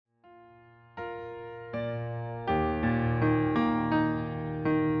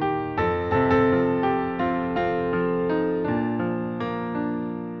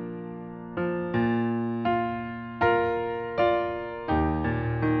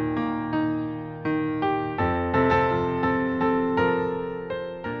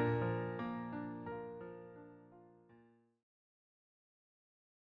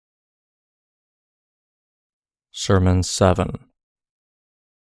Sermon 7.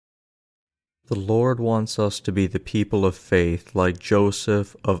 The Lord wants us to be the people of faith like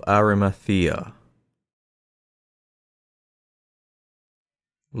Joseph of Arimathea.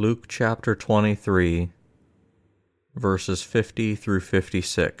 Luke chapter 23, verses 50 through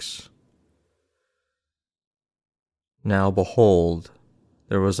 56. Now behold,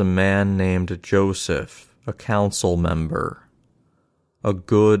 there was a man named Joseph, a council member, a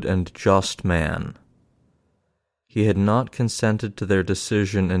good and just man. He had not consented to their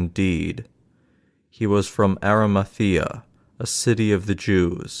decision and deed. He was from Arimathea, a city of the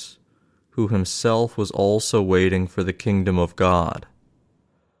Jews, who himself was also waiting for the kingdom of God.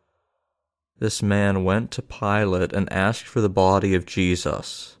 This man went to Pilate and asked for the body of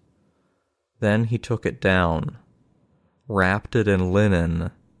Jesus. Then he took it down, wrapped it in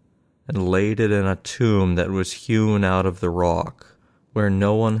linen, and laid it in a tomb that was hewn out of the rock, where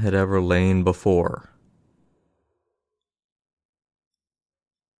no one had ever lain before.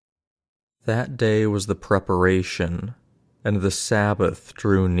 That day was the preparation, and the Sabbath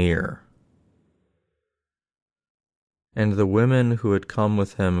drew near. And the women who had come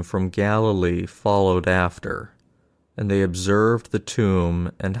with him from Galilee followed after, and they observed the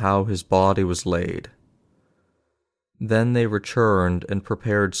tomb and how his body was laid. Then they returned and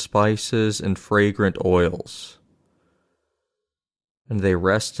prepared spices and fragrant oils. And they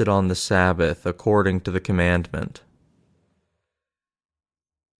rested on the Sabbath according to the commandment.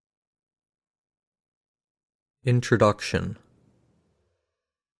 Introduction.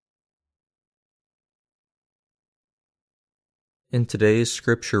 In today's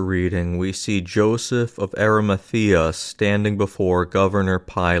scripture reading, we see Joseph of Arimathea standing before Governor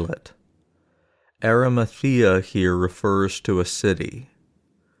Pilate. Arimathea here refers to a city.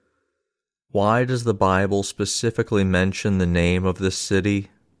 Why does the Bible specifically mention the name of this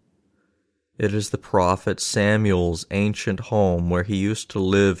city? It is the prophet Samuel's ancient home where he used to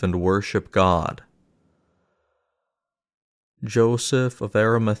live and worship God. Joseph of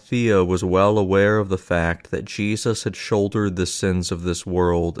Arimathea was well aware of the fact that Jesus had shouldered the sins of this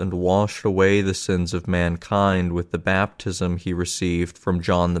world and washed away the sins of mankind with the baptism he received from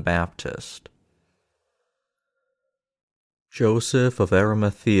John the Baptist. Joseph of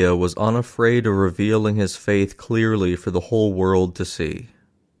Arimathea was unafraid of revealing his faith clearly for the whole world to see.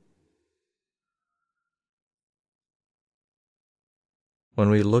 When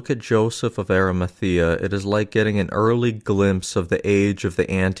we look at Joseph of Arimathea, it is like getting an early glimpse of the age of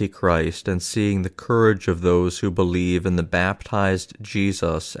the Antichrist and seeing the courage of those who believe in the baptized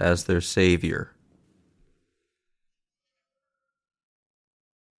Jesus as their Savior.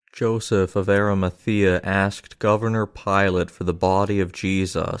 Joseph of Arimathea asked Governor Pilate for the body of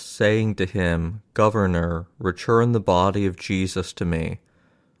Jesus, saying to him, "Governor, return the body of Jesus to me.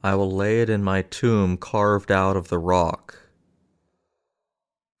 I will lay it in my tomb carved out of the rock."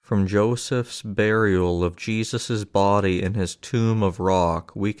 From Joseph's burial of Jesus' body in his tomb of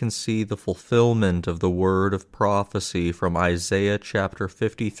rock, we can see the fulfillment of the word of prophecy from Isaiah chapter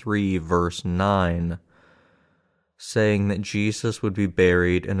 53, verse 9, saying that Jesus would be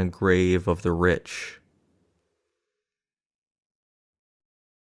buried in a grave of the rich.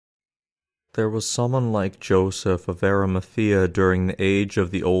 There was someone like Joseph of Arimathea during the age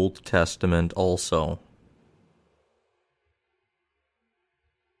of the Old Testament also.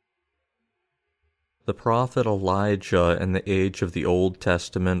 The prophet Elijah in the age of the Old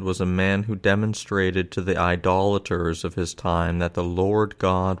Testament was a man who demonstrated to the idolaters of his time that the Lord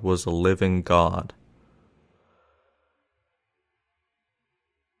God was a living God.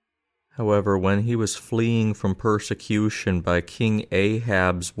 However, when he was fleeing from persecution by King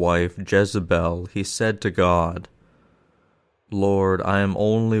Ahab's wife Jezebel, he said to God, "Lord, I am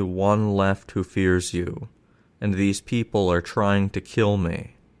only one left who fears you, and these people are trying to kill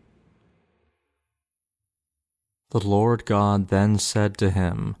me." The Lord God then said to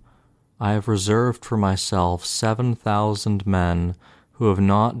him, "I have reserved for myself 7,000 men who have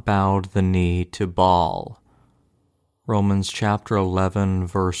not bowed the knee to Baal." Romans chapter 11,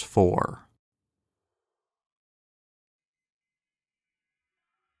 verse 4.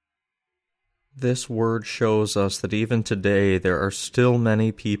 This word shows us that even today there are still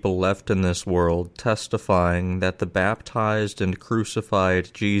many people left in this world testifying that the baptized and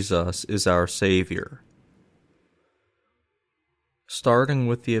crucified Jesus is our Savior. Starting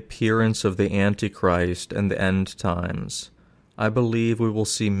with the appearance of the Antichrist and the end times, I believe we will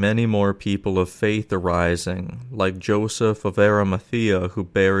see many more people of faith arising, like Joseph of Arimathea who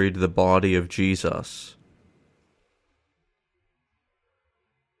buried the body of Jesus.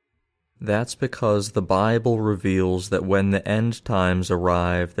 That's because the Bible reveals that when the end times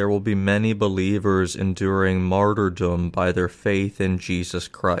arrive, there will be many believers enduring martyrdom by their faith in Jesus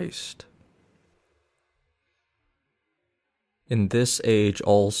Christ. In this age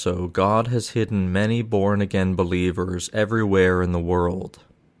also, God has hidden many born-again believers everywhere in the world.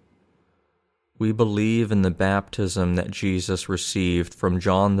 We believe in the baptism that Jesus received from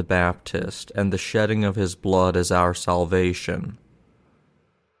John the Baptist and the shedding of his blood as our salvation.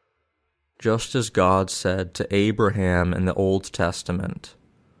 Just as God said to Abraham in the Old Testament,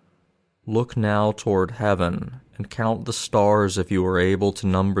 "Look now toward heaven, and count the stars if you are able to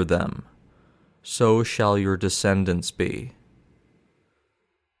number them. So shall your descendants be."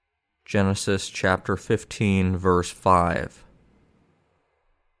 Genesis chapter 15, verse 5.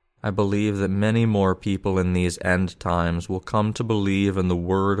 I believe that many more people in these end times will come to believe in the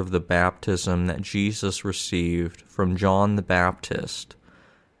word of the baptism that Jesus received from John the Baptist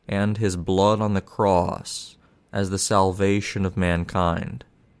and his blood on the cross as the salvation of mankind.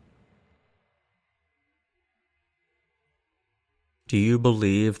 Do you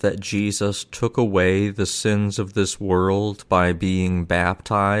believe that Jesus took away the sins of this world by being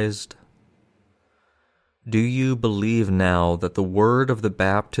baptized? Do you believe now that the word of the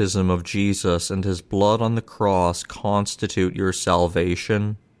baptism of Jesus and his blood on the cross constitute your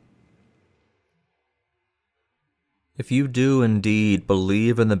salvation? If you do indeed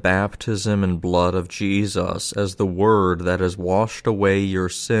believe in the baptism and blood of Jesus as the word that has washed away your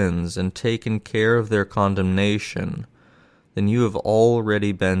sins and taken care of their condemnation, then you have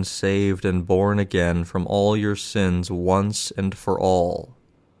already been saved and born again from all your sins once and for all.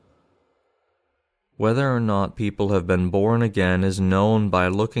 Whether or not people have been born again is known by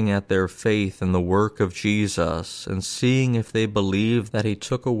looking at their faith in the work of Jesus and seeing if they believe that he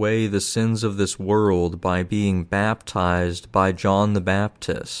took away the sins of this world by being baptized by John the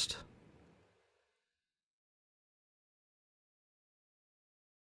Baptist.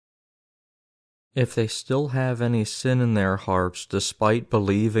 If they still have any sin in their hearts despite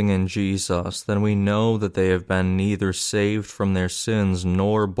believing in Jesus, then we know that they have been neither saved from their sins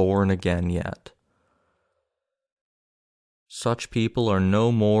nor born again yet. Such people are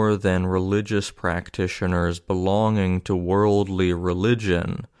no more than religious practitioners belonging to worldly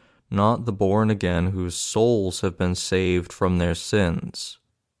religion, not the born-again whose souls have been saved from their sins.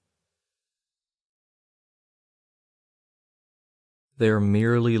 They are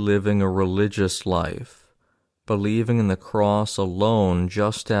merely living a religious life, believing in the cross alone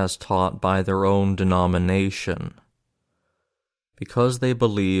just as taught by their own denomination. Because they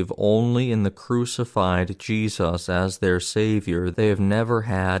believe only in the crucified Jesus as their Savior, they have never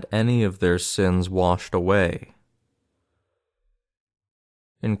had any of their sins washed away.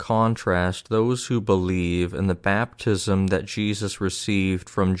 In contrast, those who believe in the baptism that Jesus received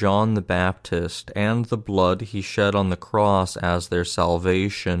from John the Baptist and the blood he shed on the cross as their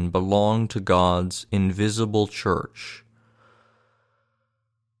salvation belong to God's invisible church.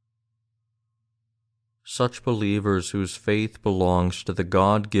 Such believers whose faith belongs to the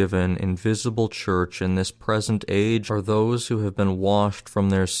God-given invisible church in this present age are those who have been washed from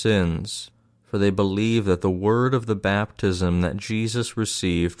their sins, for they believe that the word of the baptism that Jesus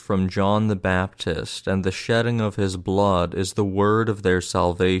received from John the Baptist and the shedding of his blood is the word of their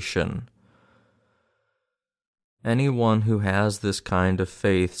salvation. Anyone who has this kind of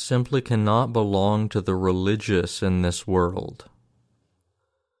faith simply cannot belong to the religious in this world.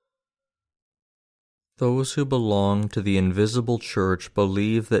 Those who belong to the invisible church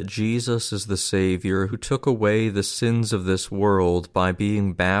believe that Jesus is the Savior who took away the sins of this world by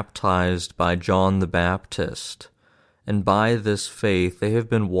being baptized by John the Baptist, and by this faith they have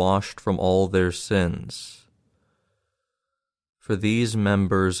been washed from all their sins. For these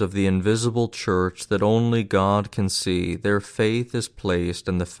members of the invisible church that only God can see, their faith is placed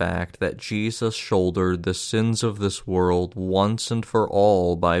in the fact that Jesus shouldered the sins of this world once and for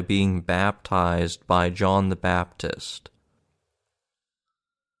all by being baptized by John the Baptist.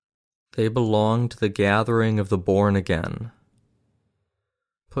 They belong to the gathering of the born again.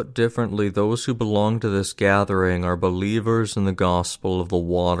 Put differently, those who belong to this gathering are believers in the gospel of the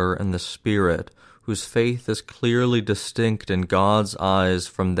water and the Spirit, whose faith is clearly distinct in God's eyes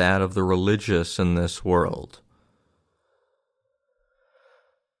from that of the religious in this world.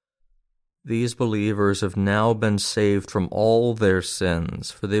 These believers have now been saved from all their sins,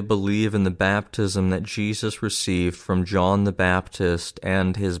 for they believe in the baptism that Jesus received from John the Baptist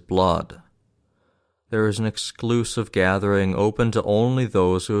and his blood. There is an exclusive gathering open to only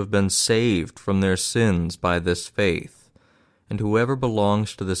those who have been saved from their sins by this faith. And whoever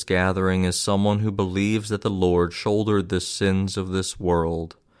belongs to this gathering is someone who believes that the Lord shouldered the sins of this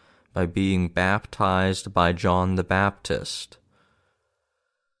world, by being baptized by John the Baptist.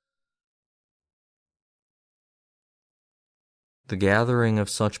 The gathering of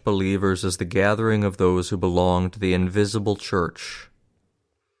such believers is the gathering of those who belong to the invisible church.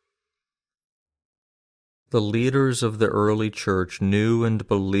 The leaders of the early church knew and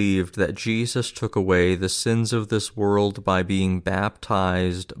believed that Jesus took away the sins of this world by being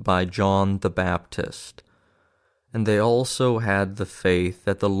baptized by John the Baptist. And they also had the faith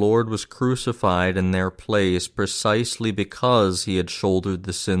that the Lord was crucified in their place precisely because he had shouldered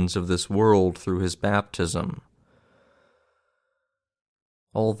the sins of this world through his baptism.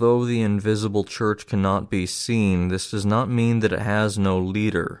 Although the invisible church cannot be seen, this does not mean that it has no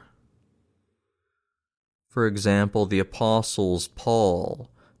leader. For example, the apostles Paul,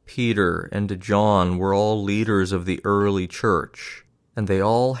 Peter, and John were all leaders of the early church, and they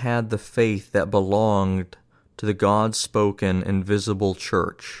all had the faith that belonged to the God-spoken invisible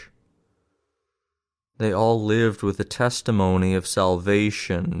church. They all lived with the testimony of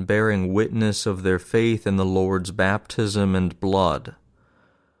salvation, bearing witness of their faith in the Lord's baptism and blood.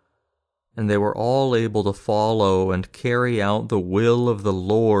 And they were all able to follow and carry out the will of the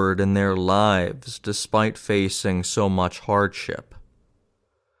Lord in their lives despite facing so much hardship.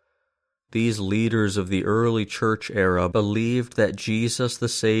 These leaders of the early church era believed that Jesus the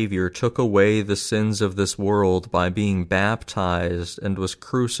Savior took away the sins of this world by being baptized and was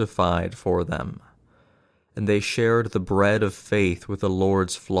crucified for them, and they shared the bread of faith with the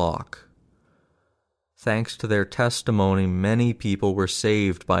Lord's flock. Thanks to their testimony, many people were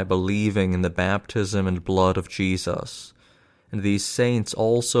saved by believing in the baptism and blood of Jesus, and these saints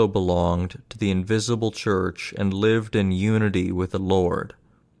also belonged to the invisible church and lived in unity with the Lord.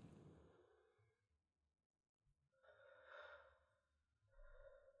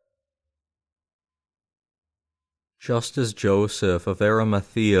 Just as Joseph of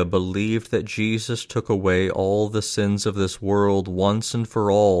Arimathea believed that Jesus took away all the sins of this world once and for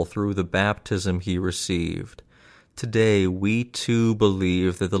all through the baptism he received, today we too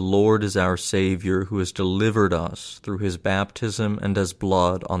believe that the Lord is our Savior who has delivered us through his baptism and his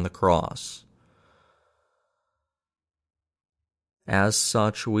blood on the cross. As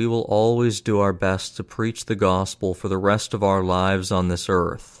such, we will always do our best to preach the gospel for the rest of our lives on this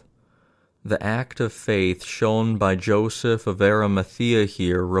earth. The act of faith shown by Joseph of Arimathea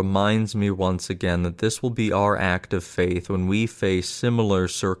here reminds me once again that this will be our act of faith when we face similar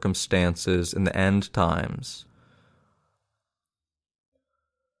circumstances in the end times.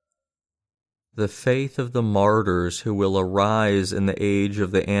 The faith of the martyrs who will arise in the age of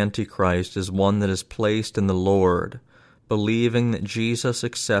the Antichrist is one that is placed in the Lord, believing that Jesus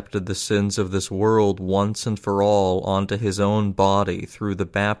accepted the sins of this world once and for all onto his own body through the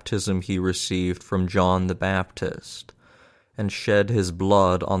baptism he received from John the Baptist, and shed his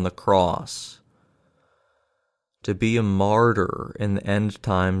blood on the cross. To be a martyr in the end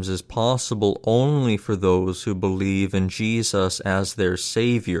times is possible only for those who believe in Jesus as their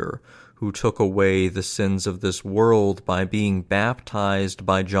Savior, who took away the sins of this world by being baptized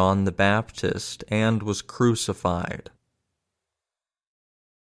by John the Baptist and was crucified.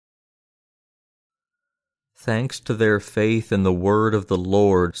 Thanks to their faith in the word of the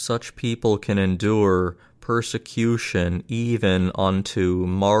Lord, such people can endure persecution even unto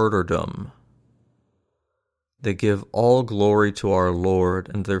martyrdom. They give all glory to our Lord,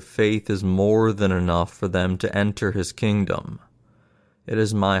 and their faith is more than enough for them to enter his kingdom. It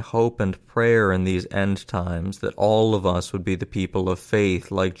is my hope and prayer in these end times that all of us would be the people of faith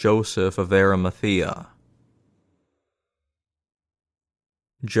like Joseph of Arimathea.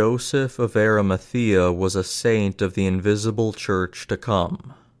 Joseph of Arimathea was a saint of the invisible church to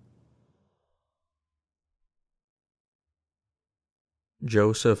come.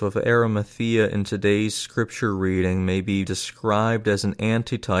 Joseph of Arimathea in today's scripture reading may be described as an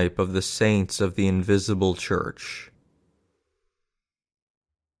antitype of the saints of the invisible church.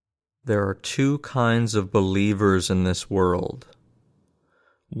 There are two kinds of believers in this world.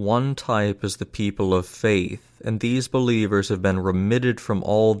 One type is the people of faith, and these believers have been remitted from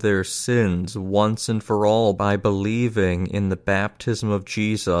all their sins once and for all by believing in the baptism of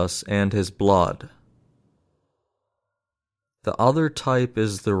Jesus and his blood. The other type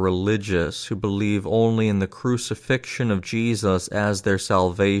is the religious, who believe only in the crucifixion of Jesus as their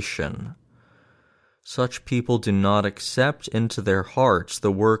salvation. Such people do not accept into their hearts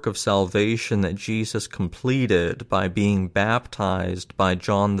the work of salvation that Jesus completed by being baptized by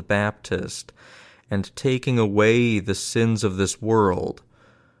John the Baptist and taking away the sins of this world,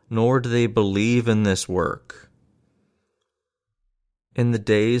 nor do they believe in this work. In the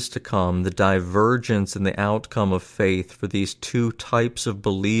days to come, the divergence in the outcome of faith for these two types of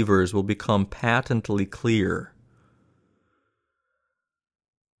believers will become patently clear.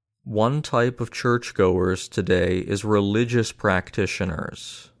 One type of churchgoers today is religious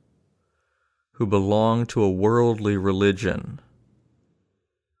practitioners who belong to a worldly religion.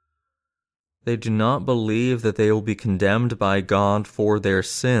 They do not believe that they will be condemned by God for their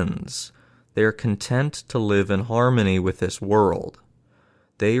sins. They are content to live in harmony with this world.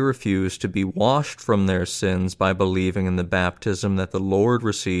 They refuse to be washed from their sins by believing in the baptism that the Lord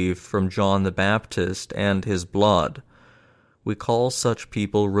received from John the Baptist and his blood. We call such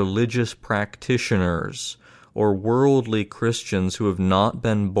people religious practitioners or worldly Christians who have not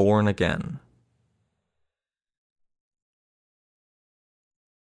been born again.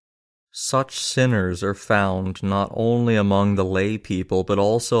 Such sinners are found not only among the lay people but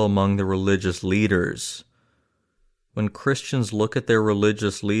also among the religious leaders. When Christians look at their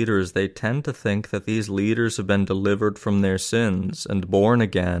religious leaders, they tend to think that these leaders have been delivered from their sins and born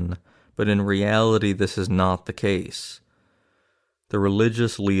again, but in reality this is not the case. The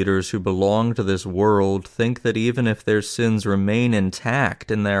religious leaders who belong to this world think that even if their sins remain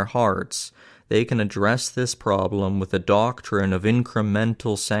intact in their hearts, they can address this problem with the doctrine of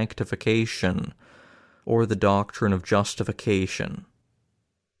incremental sanctification, or the doctrine of justification.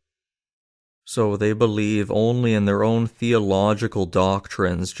 So they believe only in their own theological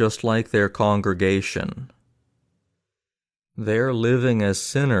doctrines, just like their congregation. They're living as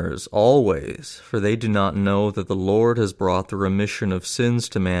sinners always, for they do not know that the Lord has brought the remission of sins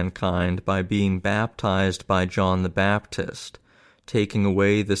to mankind by being baptized by John the Baptist, taking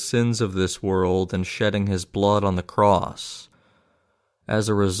away the sins of this world and shedding his blood on the cross. As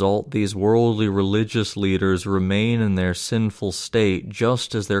a result, these worldly religious leaders remain in their sinful state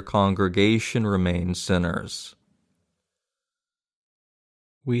just as their congregation remains sinners.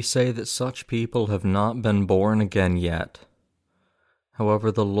 We say that such people have not been born again yet.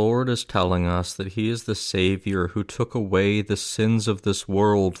 However, the Lord is telling us that He is the Savior who took away the sins of this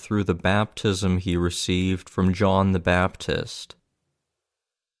world through the baptism He received from John the Baptist.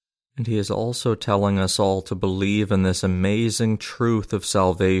 And He is also telling us all to believe in this amazing truth of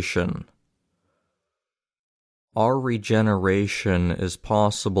salvation. Our regeneration is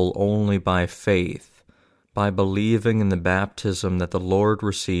possible only by faith, by believing in the baptism that the Lord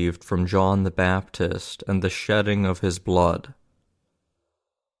received from John the Baptist and the shedding of his blood.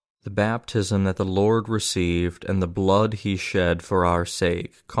 The baptism that the Lord received and the blood he shed for our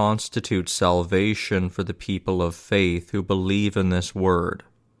sake constitutes salvation for the people of faith who believe in this word.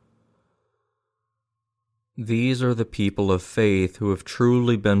 These are the people of faith who have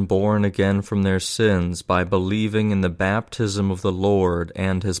truly been born again from their sins by believing in the baptism of the Lord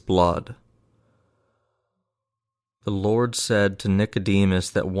and his blood. The Lord said to Nicodemus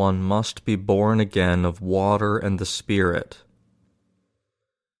that one must be born again of water and the Spirit.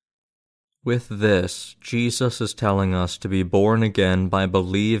 With this, Jesus is telling us to be born again by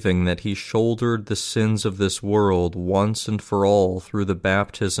believing that he shouldered the sins of this world once and for all through the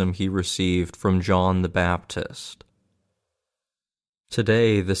baptism he received from John the Baptist.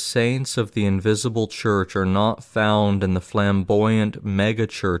 Today, the saints of the invisible church are not found in the flamboyant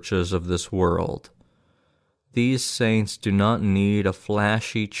mega-churches of this world. These saints do not need a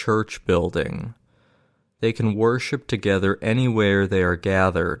flashy church building. They can worship together anywhere they are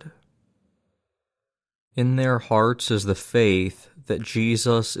gathered. In their hearts is the faith that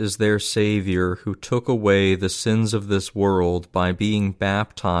Jesus is their Savior who took away the sins of this world by being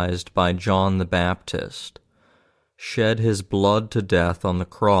baptized by John the Baptist, shed his blood to death on the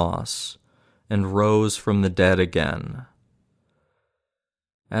cross, and rose from the dead again.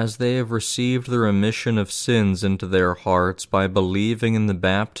 As they have received the remission of sins into their hearts by believing in the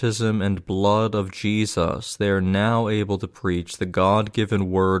baptism and blood of Jesus, they are now able to preach the God-given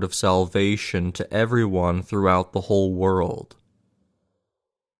word of salvation to everyone throughout the whole world.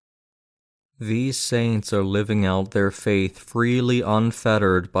 These saints are living out their faith freely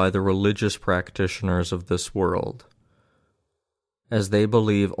unfettered by the religious practitioners of this world, as they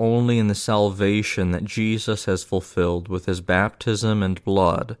believe only in the salvation that Jesus has fulfilled with his baptism and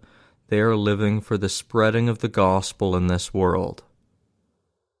blood. They are living for the spreading of the gospel in this world.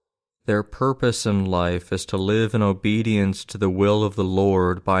 Their purpose in life is to live in obedience to the will of the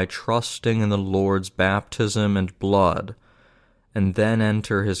Lord by trusting in the Lord's baptism and blood, and then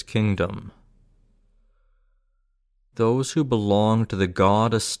enter his kingdom. Those who belong to the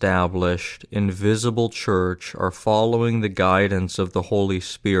God-established, invisible church are following the guidance of the Holy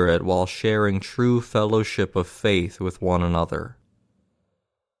Spirit while sharing true fellowship of faith with one another.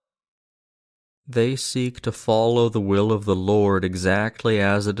 They seek to follow the will of the Lord exactly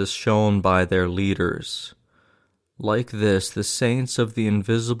as it is shown by their leaders. Like this, the saints of the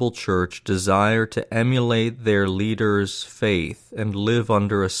invisible church desire to emulate their leaders' faith and live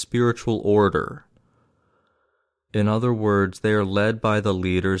under a spiritual order. In other words, they are led by the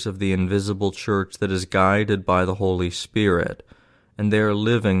leaders of the invisible church that is guided by the Holy Spirit, and they are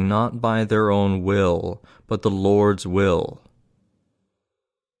living not by their own will, but the Lord's will.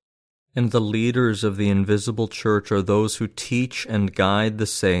 And the leaders of the invisible church are those who teach and guide the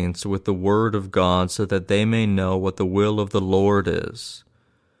saints with the Word of God so that they may know what the will of the Lord is.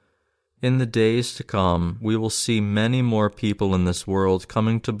 In the days to come, we will see many more people in this world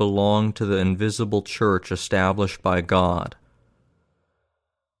coming to belong to the invisible church established by God.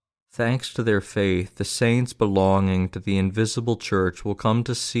 Thanks to their faith, the saints belonging to the invisible church will come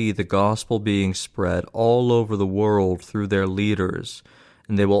to see the gospel being spread all over the world through their leaders,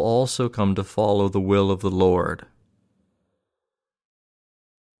 and they will also come to follow the will of the Lord.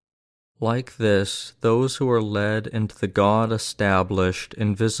 Like this, those who are led into the God-established,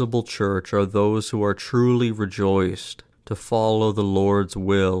 invisible church are those who are truly rejoiced to follow the Lord's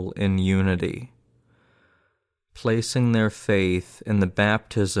will in unity, placing their faith in the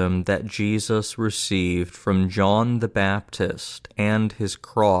baptism that Jesus received from John the Baptist and his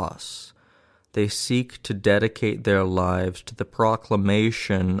cross. They seek to dedicate their lives to the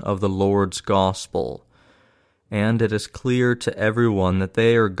proclamation of the Lord's gospel, and it is clear to everyone that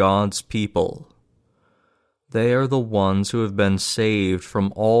they are God's people. They are the ones who have been saved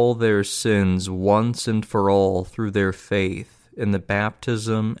from all their sins once and for all through their faith in the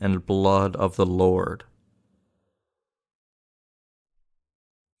baptism and blood of the Lord.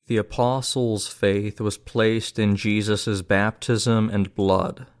 The apostles' faith was placed in Jesus' baptism and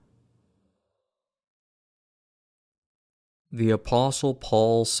blood. The Apostle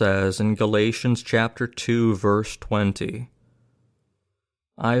Paul says in Galatians chapter 2, verse 20,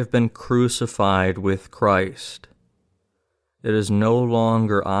 "I have been crucified with Christ. It is no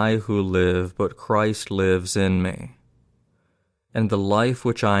longer I who live, but Christ lives in me. And the life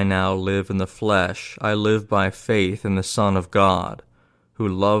which I now live in the flesh, I live by faith in the Son of God, who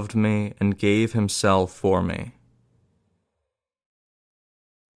loved me and gave himself for me."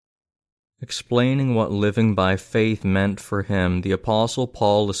 Explaining what living by faith meant for him, the Apostle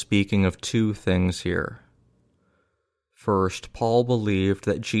Paul is speaking of two things here. First, Paul believed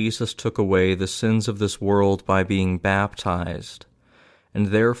that Jesus took away the sins of this world by being baptized, and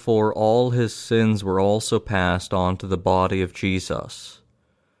therefore all his sins were also passed on to the body of Jesus.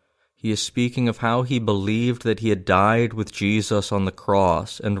 He is speaking of how he believed that he had died with Jesus on the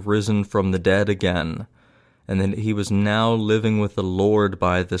cross and risen from the dead again, and that he was now living with the Lord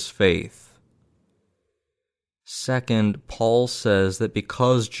by this faith. Second, Paul says that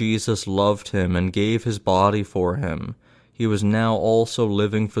because Jesus loved him and gave his body for him, he was now also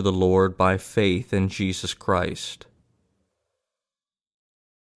living for the Lord by faith in Jesus Christ.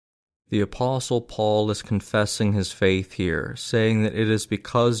 The Apostle Paul is confessing his faith here, saying that it is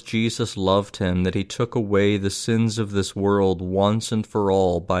because Jesus loved him that he took away the sins of this world once and for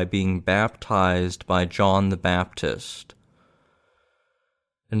all by being baptized by John the Baptist,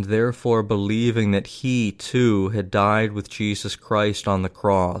 and therefore believing that he, too, had died with Jesus Christ on the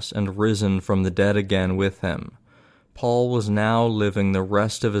cross and risen from the dead again with him. Paul was now living the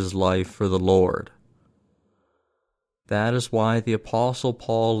rest of his life for the Lord. That is why the Apostle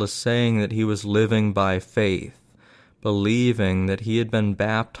Paul is saying that he was living by faith, believing that he had been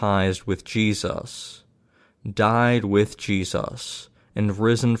baptized with Jesus, died with Jesus, and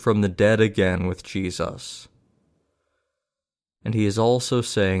risen from the dead again with Jesus. And he is also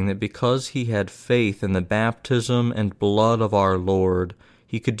saying that because he had faith in the baptism and blood of our Lord,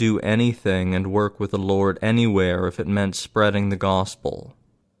 he could do anything and work with the Lord anywhere if it meant spreading the gospel.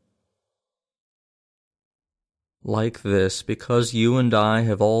 Like this, because you and I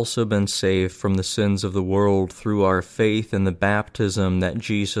have also been saved from the sins of the world through our faith in the baptism that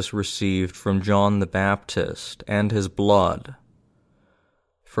Jesus received from John the Baptist and his blood,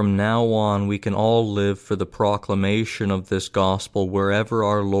 from now on we can all live for the proclamation of this gospel wherever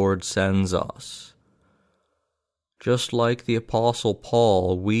our Lord sends us. Just like the Apostle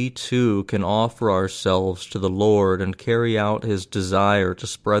Paul, we too can offer ourselves to the Lord and carry out his desire to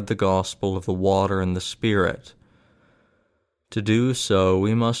spread the gospel of the water and the Spirit. To do so,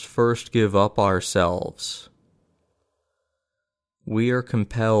 we must first give up ourselves. We are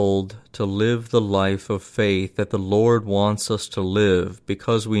compelled to live the life of faith that the Lord wants us to live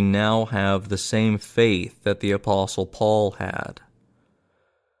because we now have the same faith that the Apostle Paul had.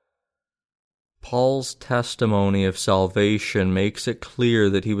 Paul's testimony of salvation makes it clear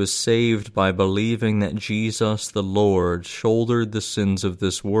that he was saved by believing that Jesus the Lord shouldered the sins of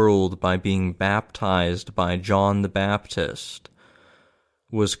this world by being baptized by John the Baptist,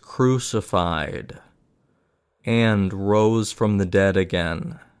 was crucified, and rose from the dead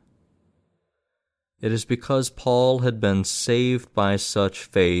again. It is because Paul had been saved by such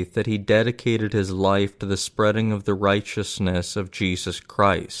faith that he dedicated his life to the spreading of the righteousness of Jesus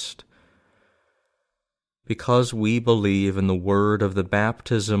Christ. Because we believe in the word of the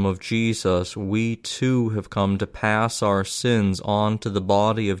baptism of Jesus, we too have come to pass our sins on to the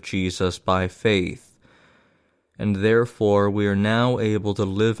body of Jesus by faith, and therefore we are now able to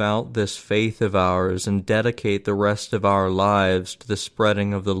live out this faith of ours and dedicate the rest of our lives to the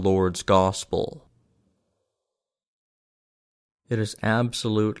spreading of the Lord's gospel. It is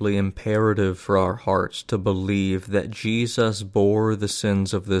absolutely imperative for our hearts to believe that Jesus bore the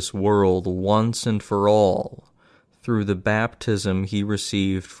sins of this world once and for all through the baptism he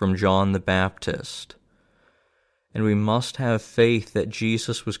received from John the Baptist. And we must have faith that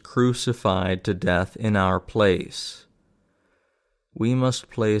Jesus was crucified to death in our place. We must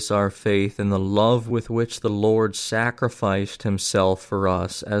place our faith in the love with which the Lord sacrificed himself for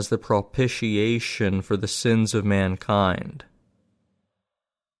us as the propitiation for the sins of mankind.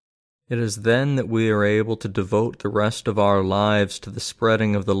 It is then that we are able to devote the rest of our lives to the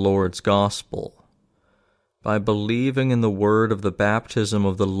spreading of the Lord's gospel. By believing in the word of the baptism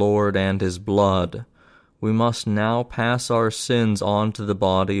of the Lord and his blood, we must now pass our sins on to the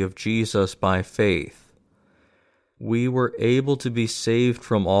body of Jesus by faith. We were able to be saved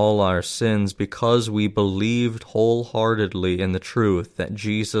from all our sins because we believed wholeheartedly in the truth that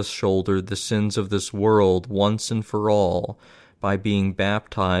Jesus shouldered the sins of this world once and for all by being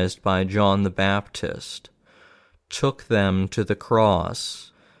baptized by John the Baptist, took them to the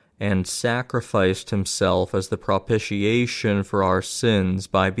cross, and sacrificed himself as the propitiation for our sins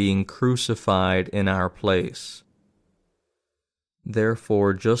by being crucified in our place.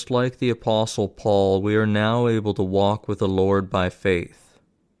 Therefore, just like the Apostle Paul, we are now able to walk with the Lord by faith.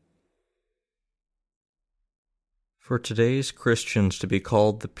 For today's Christians to be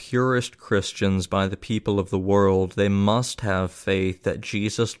called the purest Christians by the people of the world, they must have faith that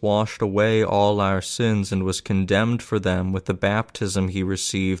Jesus washed away all our sins and was condemned for them with the baptism he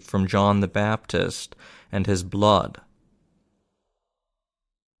received from John the Baptist and his blood.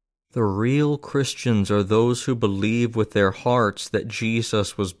 The real Christians are those who believe with their hearts that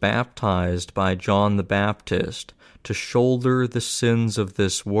Jesus was baptized by John the Baptist to shoulder the sins of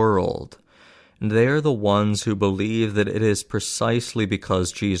this world. And they are the ones who believe that it is precisely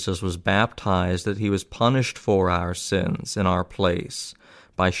because Jesus was baptized that he was punished for our sins in our place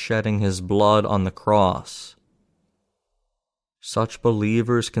by shedding his blood on the cross. Such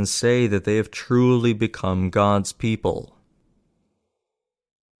believers can say that they have truly become God's people.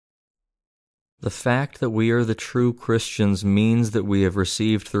 The fact that we are the true Christians means that we have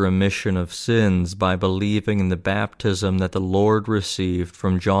received the remission of sins by believing in the baptism that the Lord received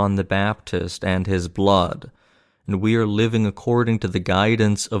from John the Baptist and his blood, and we are living according to the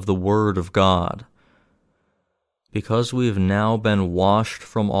guidance of the Word of God. Because we have now been washed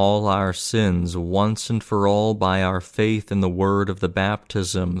from all our sins once and for all by our faith in the word of the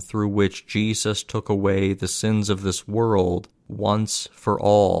baptism through which Jesus took away the sins of this world once for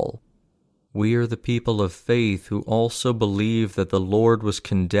all, we are the people of faith who also believe that the Lord was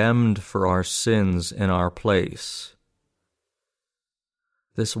condemned for our sins in our place.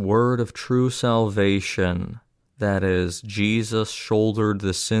 This word of true salvation, that is, Jesus shouldered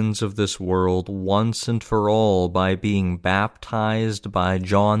the sins of this world once and for all by being baptized by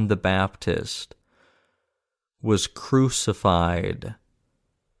John the Baptist, was crucified,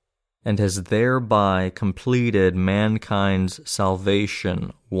 and has thereby completed mankind's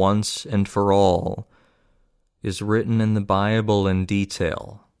salvation once and for all, is written in the Bible in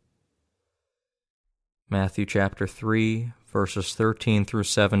detail. Matthew chapter 3, verses 13 through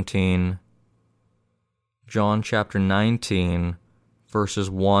 17, John chapter 19, verses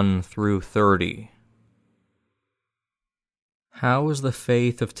 1 through 30. How is the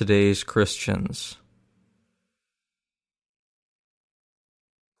faith of today's Christians?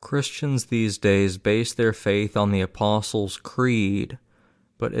 Christians these days base their faith on the Apostles' Creed,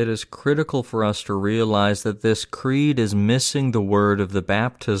 but it is critical for us to realize that this creed is missing the word of the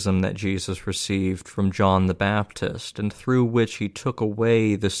baptism that Jesus received from John the Baptist, and through which he took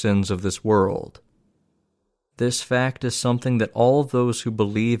away the sins of this world. This fact is something that all those who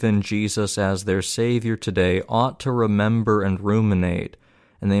believe in Jesus as their Savior today ought to remember and ruminate,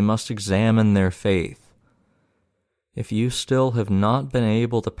 and they must examine their faith. If you still have not been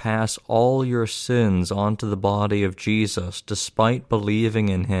able to pass all your sins onto the body of Jesus despite believing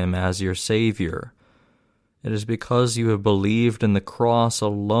in him as your Savior, it is because you have believed in the cross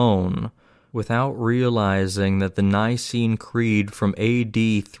alone without realizing that the Nicene Creed from AD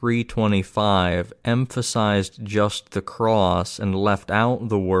 325 emphasized just the cross and left out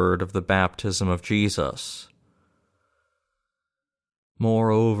the word of the baptism of Jesus.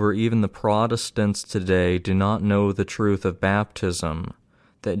 Moreover, even the Protestants today do not know the truth of baptism,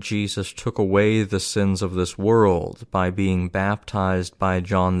 that Jesus took away the sins of this world by being baptized by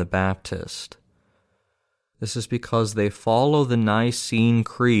John the Baptist. This is because they follow the Nicene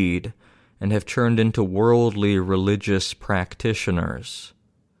Creed and have turned into worldly religious practitioners.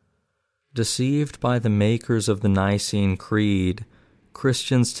 Deceived by the makers of the Nicene Creed,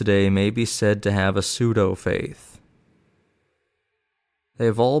 Christians today may be said to have a pseudo-faith. They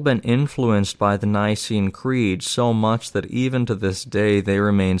have all been influenced by the Nicene Creed so much that even to this day they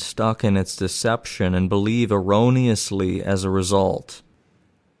remain stuck in its deception and believe erroneously as a result.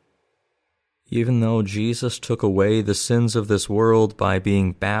 Even though Jesus took away the sins of this world by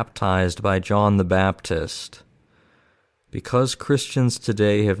being baptized by John the Baptist, because Christians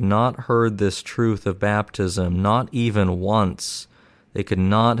today have not heard this truth of baptism, not even once, they could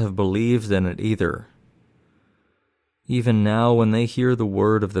not have believed in it either. Even now, when they hear the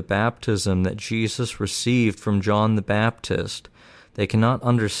word of the baptism that Jesus received from John the Baptist, they cannot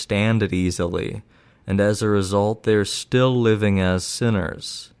understand it easily, and as a result they are still living as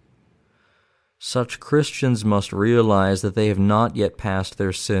sinners. Such Christians must realize that they have not yet passed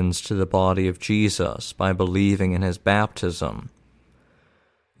their sins to the body of Jesus by believing in his baptism.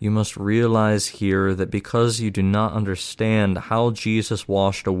 You must realize here that because you do not understand how Jesus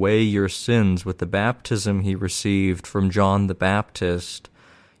washed away your sins with the baptism he received from John the Baptist,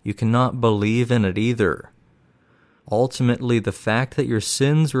 you cannot believe in it either. Ultimately, the fact that your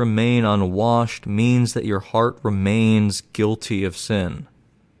sins remain unwashed means that your heart remains guilty of sin.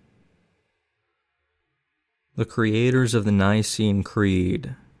 The creators of the Nicene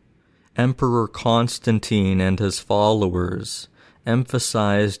Creed, Emperor Constantine and his followers,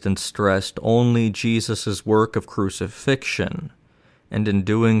 emphasized and stressed only Jesus' work of crucifixion, and in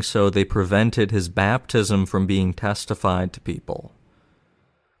doing so they prevented his baptism from being testified to people.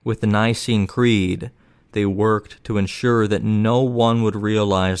 With the Nicene Creed, they worked to ensure that no one would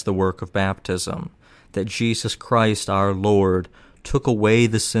realize the work of baptism, that Jesus Christ our Lord took away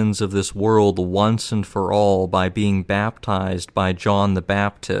the sins of this world once and for all by being baptized by John the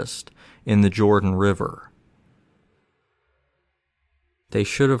Baptist in the Jordan River. They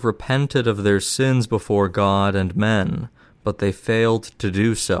should have repented of their sins before God and men, but they failed to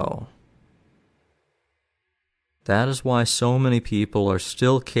do so. That is why so many people are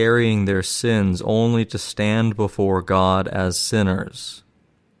still carrying their sins only to stand before God as sinners.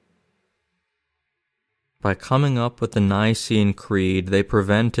 By coming up with the Nicene Creed, they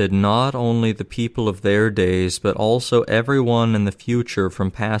prevented not only the people of their days, but also everyone in the future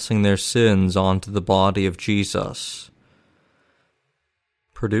from passing their sins onto the body of Jesus.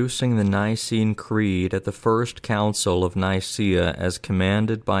 Producing the Nicene Creed at the First Council of Nicaea as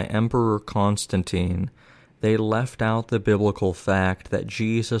commanded by Emperor Constantine, they left out the biblical fact that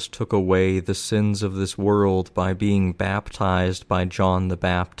Jesus took away the sins of this world by being baptized by John the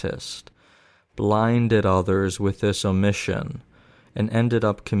Baptist, blinded others with this omission, and ended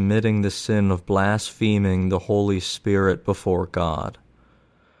up committing the sin of blaspheming the Holy Spirit before God.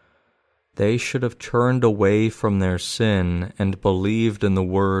 They should have turned away from their sin and believed in the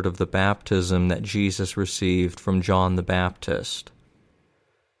word of the baptism that Jesus received from John the Baptist.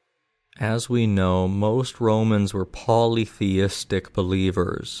 As we know, most Romans were polytheistic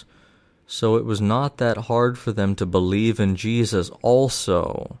believers, so it was not that hard for them to believe in Jesus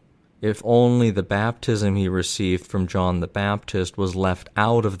also, if only the baptism he received from John the Baptist was left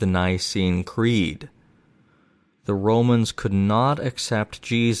out of the Nicene Creed. The Romans could not accept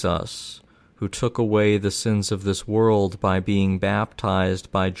Jesus, who took away the sins of this world by being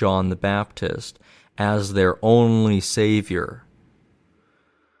baptized by John the Baptist, as their only Savior.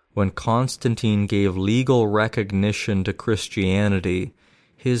 When Constantine gave legal recognition to Christianity,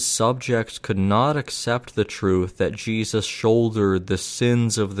 his subjects could not accept the truth that Jesus shouldered the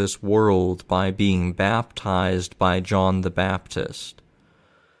sins of this world by being baptized by John the Baptist.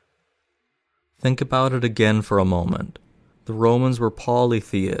 Think about it again for a moment. The Romans were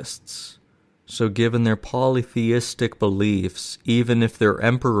polytheists, so given their polytheistic beliefs, even if their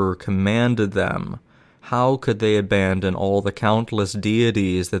emperor commanded them, how could they abandon all the countless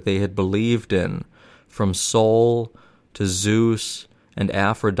deities that they had believed in, from Sol to Zeus and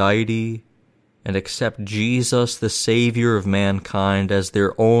Aphrodite and accept Jesus, the Savior of mankind, as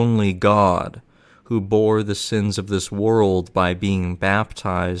their only God, who bore the sins of this world by being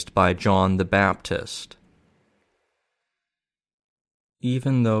baptized by John the Baptist.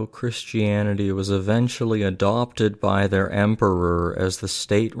 Even though Christianity was eventually adopted by their emperor as the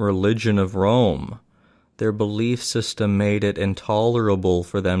state religion of Rome, their belief system made it intolerable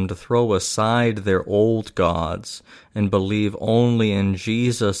for them to throw aside their old gods and believe only in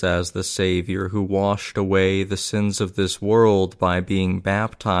Jesus as the Savior who washed away the sins of this world by being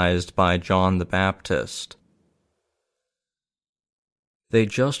baptized by John the Baptist. They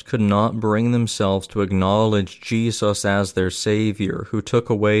just could not bring themselves to acknowledge Jesus as their Savior who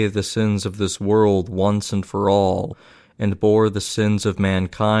took away the sins of this world once and for all, and bore the sins of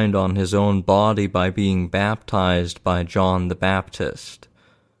mankind on his own body by being baptized by John the Baptist.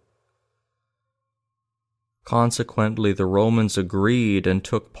 Consequently, the Romans agreed and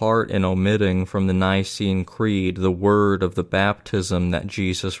took part in omitting from the Nicene Creed the word of the baptism that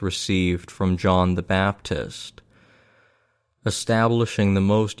Jesus received from John the Baptist, establishing the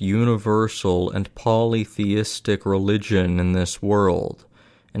most universal and polytheistic religion in this world,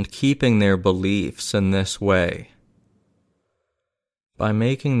 and keeping their beliefs in this way. By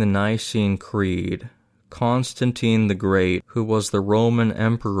making the Nicene Creed, Constantine the Great, who was the Roman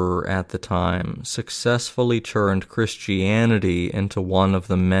emperor at the time, successfully turned Christianity into one of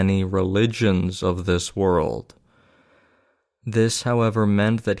the many religions of this world. This, however,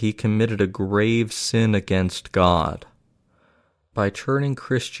 meant that he committed a grave sin against God. By turning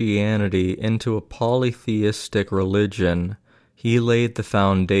Christianity into a polytheistic religion, he laid the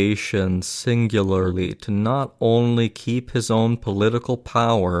foundation singularly to not only keep his own political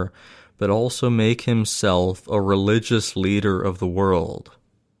power, but also make himself a religious leader of the world.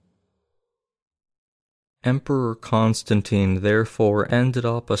 Emperor Constantine therefore ended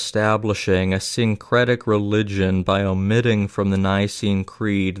up establishing a syncretic religion by omitting from the Nicene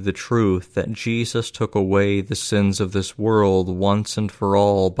Creed the truth that Jesus took away the sins of this world once and for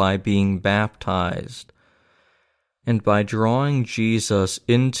all by being baptized, and by drawing Jesus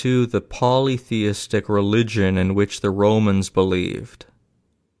into the polytheistic religion in which the Romans believed.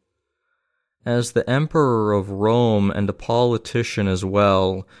 As the emperor of Rome and a politician as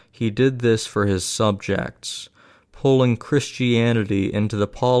well, he did this for his subjects, pulling Christianity into the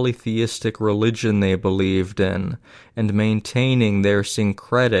polytheistic religion they believed in, and maintaining their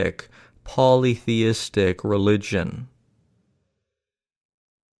syncretic, polytheistic religion.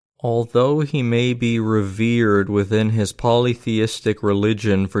 Although he may be revered within his polytheistic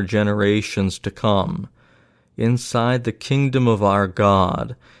religion for generations to come, inside the kingdom of our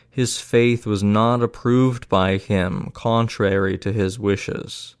God, his faith was not approved by him, contrary to his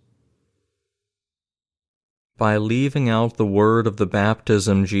wishes. By leaving out the word of the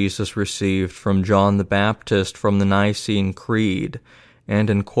baptism Jesus received from John the Baptist from the Nicene Creed, and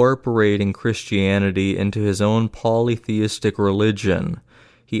incorporating Christianity into his own polytheistic religion,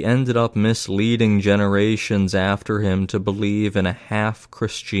 he ended up misleading generations after him to believe in a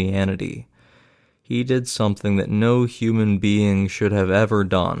half-Christianity. He did something that no human being should have ever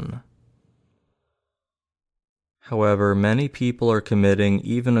done. However, many people are committing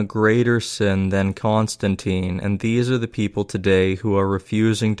even a greater sin than Constantine, and these are the people today who are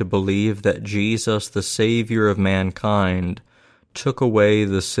refusing to believe that Jesus, the Savior of mankind, took away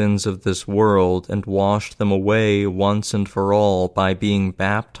the sins of this world and washed them away once and for all by being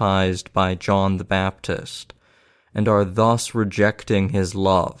baptized by John the Baptist, and are thus rejecting his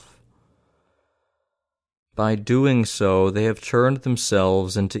love. By doing so, they have turned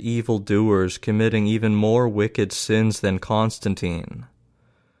themselves into evildoers, committing even more wicked sins than Constantine.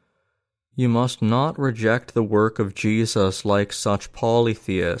 You must not reject the work of Jesus like such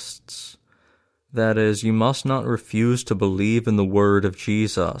polytheists. That is, you must not refuse to believe in the word of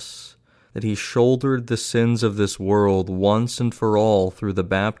Jesus, that he shouldered the sins of this world once and for all through the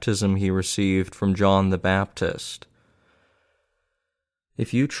baptism he received from John the Baptist.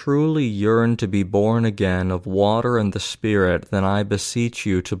 If you truly yearn to be born again of water and the Spirit, then I beseech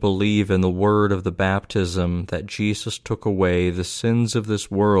you to believe in the word of the baptism that Jesus took away the sins of this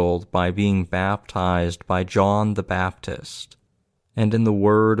world by being baptized by John the Baptist, and in the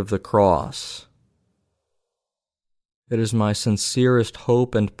word of the cross. It is my sincerest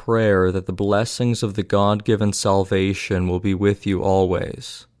hope and prayer that the blessings of the God-given salvation will be with you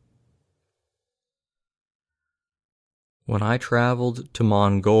always. When I traveled to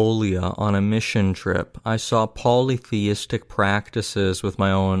Mongolia on a mission trip, I saw polytheistic practices with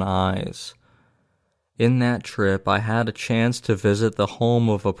my own eyes. In that trip, I had a chance to visit the home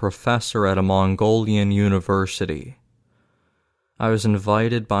of a professor at a Mongolian university. I was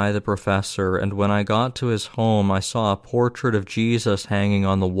invited by the professor, and when I got to his home, I saw a portrait of Jesus hanging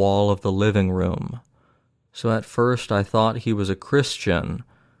on the wall of the living room. So at first I thought he was a Christian,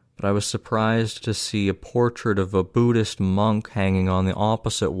 but I was surprised to see a portrait of a Buddhist monk hanging on the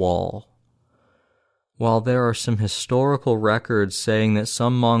opposite wall. While there are some historical records saying that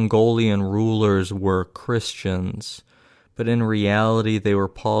some Mongolian rulers were Christians, but in reality they were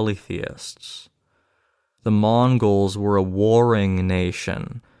polytheists. The Mongols were a warring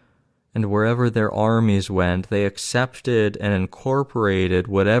nation, and wherever their armies went, they accepted and incorporated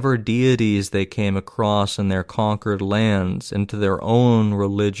whatever deities they came across in their conquered lands into their own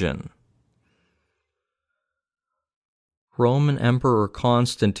religion. Roman Emperor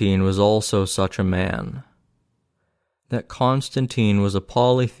Constantine was also such a man. That Constantine was a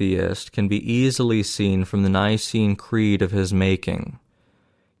polytheist can be easily seen from the Nicene Creed of his making.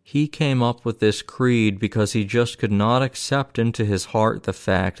 He came up with this creed because he just could not accept into his heart the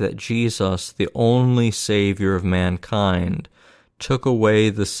fact that Jesus, the only Savior of mankind, took away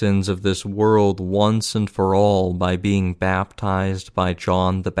the sins of this world once and for all by being baptized by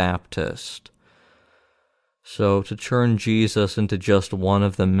John the Baptist. So, to turn Jesus into just one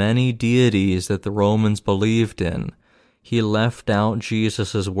of the many deities that the Romans believed in, he left out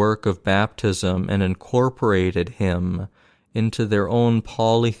Jesus' work of baptism and incorporated him into their own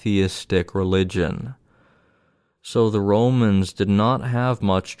polytheistic religion. So the Romans did not have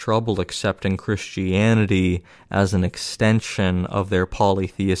much trouble accepting Christianity as an extension of their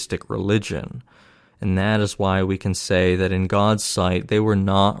polytheistic religion, and that is why we can say that in God's sight they were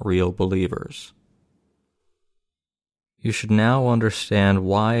not real believers. You should now understand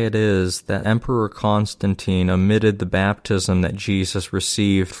why it is that Emperor Constantine omitted the baptism that Jesus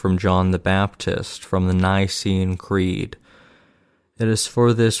received from John the Baptist from the Nicene Creed. It is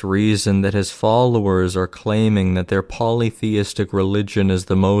for this reason that his followers are claiming that their polytheistic religion is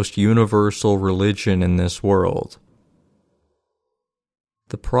the most universal religion in this world.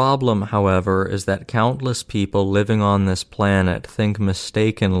 The problem, however, is that countless people living on this planet think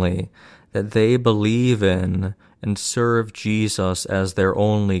mistakenly that they believe in and serve Jesus as their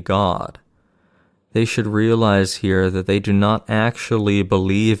only God. They should realize here that they do not actually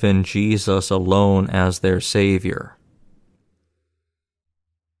believe in Jesus alone as their Savior.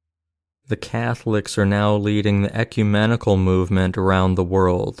 The Catholics are now leading the ecumenical movement around the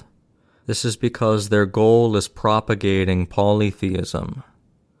world. This is because their goal is propagating polytheism.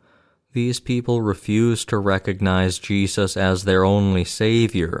 These people refuse to recognize Jesus as their only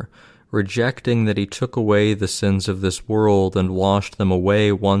Savior, rejecting that he took away the sins of this world and washed them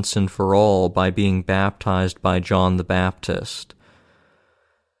away once and for all by being baptized by John the Baptist.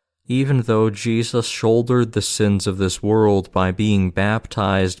 Even though Jesus shouldered the sins of this world by being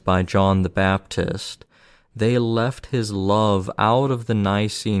baptized by John the Baptist, they left his love out of the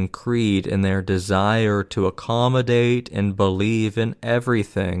Nicene Creed in their desire to accommodate and believe in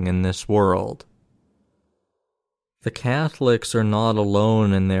everything in this world. The Catholics are not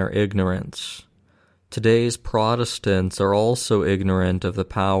alone in their ignorance. Today's Protestants are also ignorant of the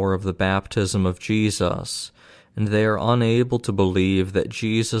power of the baptism of Jesus, and they are unable to believe that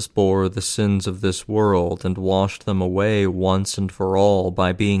Jesus bore the sins of this world and washed them away once and for all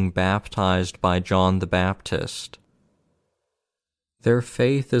by being baptized by John the Baptist. Their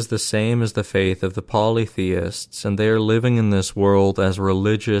faith is the same as the faith of the polytheists, and they are living in this world as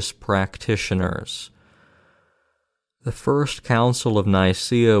religious practitioners. The First Council of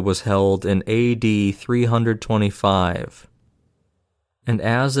Nicaea was held in AD 325. And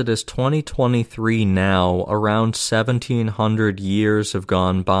as it is 2023 now, around 1700 years have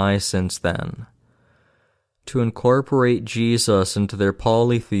gone by since then. To incorporate Jesus into their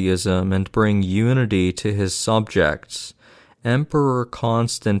polytheism and bring unity to his subjects, Emperor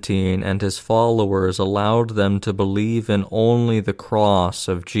Constantine and his followers allowed them to believe in only the cross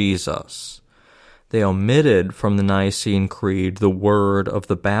of Jesus. They omitted from the Nicene Creed the word of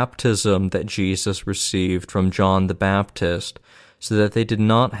the baptism that Jesus received from John the Baptist, so that they did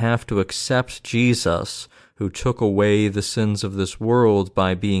not have to accept Jesus, who took away the sins of this world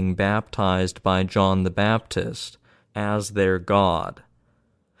by being baptized by John the Baptist, as their God.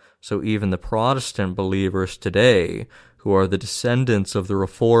 So even the Protestant believers today, who are the descendants of the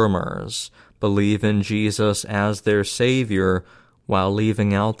Reformers, believe in Jesus as their Savior, while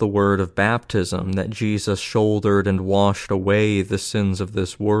leaving out the word of baptism that Jesus shouldered and washed away the sins of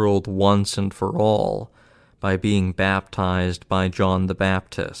this world once and for all, by being baptized by John the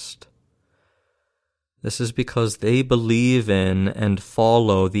Baptist. This is because they believe in and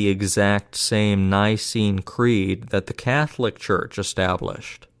follow the exact same Nicene Creed that the Catholic Church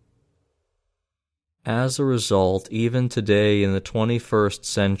established. As a result, even today in the 21st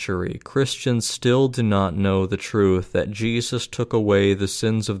century, Christians still do not know the truth that Jesus took away the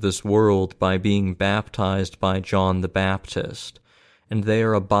sins of this world by being baptized by John the Baptist, and they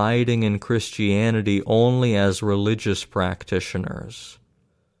are abiding in Christianity only as religious practitioners.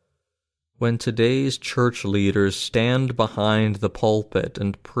 When today's church leaders stand behind the pulpit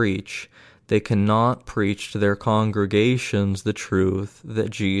and preach, they cannot preach to their congregations the truth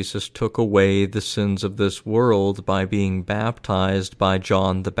that Jesus took away the sins of this world by being baptized by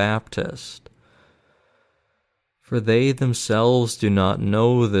John the Baptist. For they themselves do not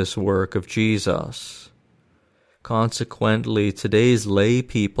know this work of Jesus. Consequently, today's lay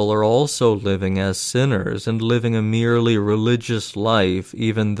people are also living as sinners and living a merely religious life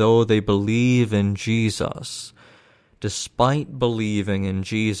even though they believe in Jesus. Despite believing in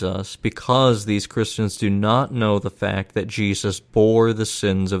Jesus, because these Christians do not know the fact that Jesus bore the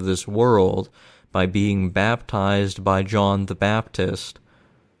sins of this world by being baptized by John the Baptist,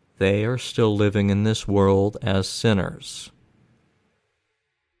 they are still living in this world as sinners.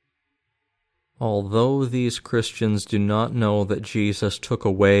 Although these Christians do not know that Jesus took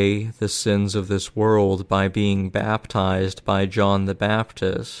away the sins of this world by being baptized by John the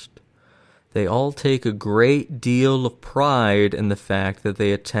Baptist, they all take a great deal of pride in the fact that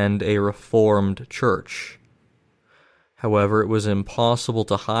they attend a Reformed church. However, it was impossible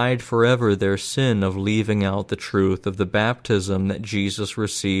to hide forever their sin of leaving out the truth of the baptism that Jesus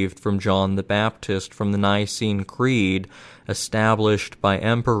received from John the Baptist from the Nicene Creed established by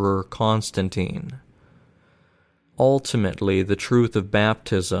Emperor Constantine. Ultimately, the truth of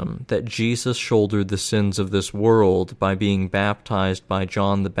baptism, that Jesus shouldered the sins of this world by being baptized by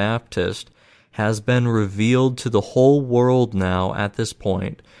John the Baptist, has been revealed to the whole world now at this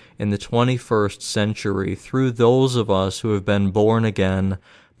point in the 21st century through those of us who have been born again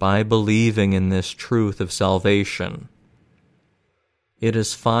by believing in this truth of salvation. It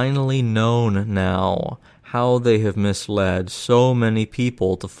is finally known now how they have misled so many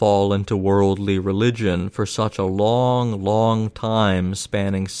people to fall into worldly religion for such a long, long time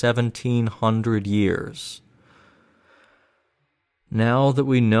spanning 1700 years. Now that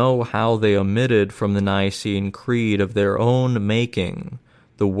we know how they omitted from the Nicene Creed of their own making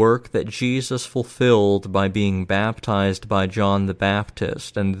the work that Jesus fulfilled by being baptized by John the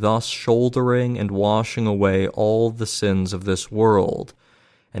Baptist and thus shouldering and washing away all the sins of this world,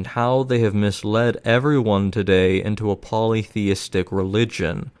 and how they have misled everyone today into a polytheistic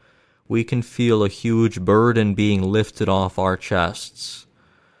religion, we can feel a huge burden being lifted off our chests.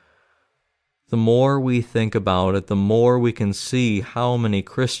 The more we think about it, the more we can see how many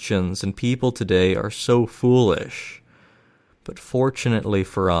Christians and people today are so foolish. But fortunately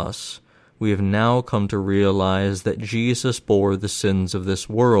for us, we have now come to realize that Jesus bore the sins of this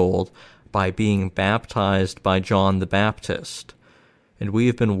world by being baptized by John the Baptist, and we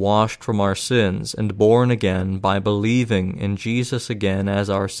have been washed from our sins and born again by believing in Jesus again as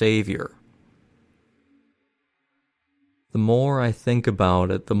our Savior. The more I think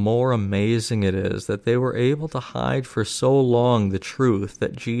about it, the more amazing it is that they were able to hide for so long the truth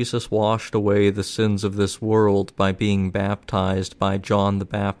that Jesus washed away the sins of this world by being baptized by John the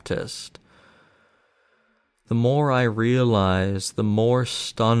Baptist. The more I realize, the more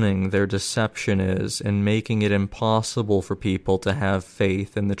stunning their deception is in making it impossible for people to have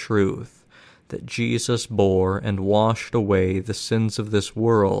faith in the truth that Jesus bore and washed away the sins of this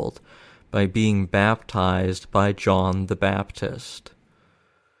world by being baptized by John the Baptist.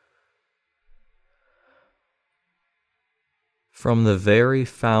 From the very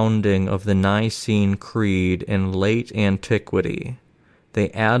founding of the Nicene Creed in late antiquity, they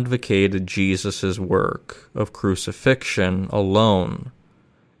advocated Jesus' work of crucifixion alone,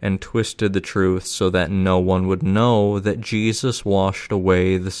 and twisted the truth so that no one would know that Jesus washed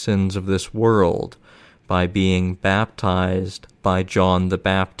away the sins of this world by being baptized by John the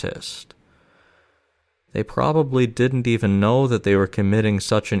Baptist. They probably didn't even know that they were committing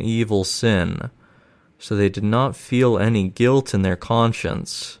such an evil sin, so they did not feel any guilt in their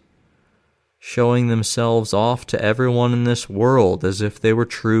conscience, showing themselves off to everyone in this world as if they were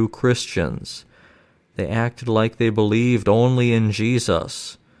true Christians. They acted like they believed only in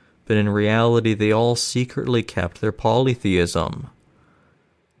Jesus, but in reality they all secretly kept their polytheism.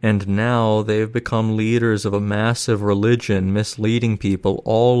 And now they have become leaders of a massive religion misleading people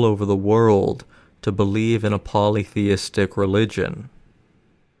all over the world to believe in a polytheistic religion.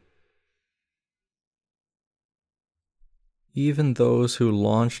 Even those who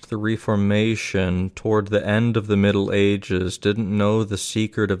launched the Reformation toward the end of the Middle Ages didn't know the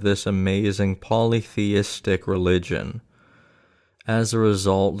secret of this amazing polytheistic religion. As a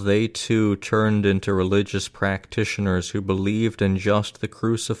result, they too turned into religious practitioners who believed in just the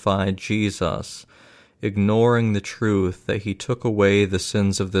crucified Jesus, ignoring the truth that he took away the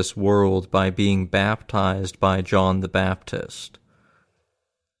sins of this world by being baptized by John the Baptist.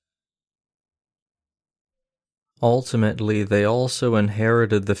 Ultimately, they also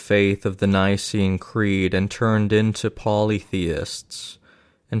inherited the faith of the Nicene Creed and turned into polytheists,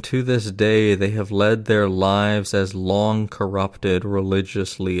 and to this day they have led their lives as long-corrupted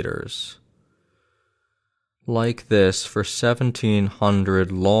religious leaders. Like this, for 1700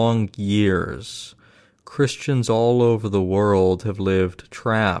 long years, Christians all over the world have lived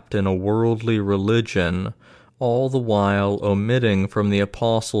trapped in a worldly religion, all the while omitting from the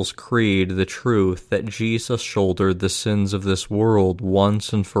Apostles' Creed the truth that Jesus shouldered the sins of this world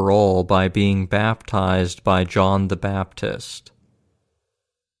once and for all by being baptized by John the Baptist.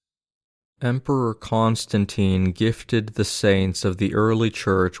 Emperor Constantine gifted the saints of the early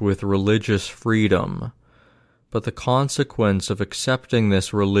church with religious freedom, but the consequence of accepting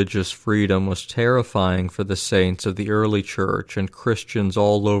this religious freedom was terrifying for the saints of the early church and Christians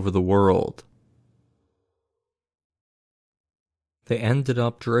all over the world. They ended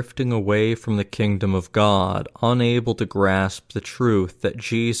up drifting away from the kingdom of God, unable to grasp the truth that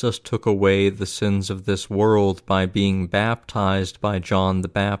Jesus took away the sins of this world by being baptized by John the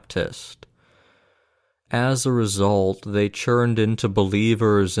Baptist. As a result, they turned into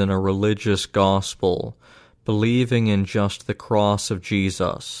believers in a religious gospel, believing in just the cross of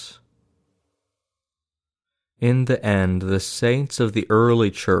Jesus. In the end, the saints of the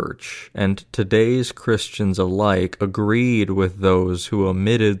early church and today's Christians alike agreed with those who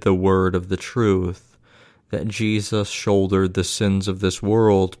omitted the word of the truth, that Jesus shouldered the sins of this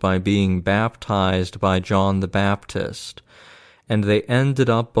world by being baptized by John the Baptist, and they ended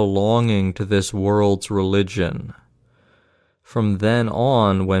up belonging to this world's religion. From then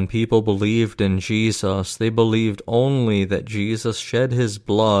on, when people believed in Jesus, they believed only that Jesus shed his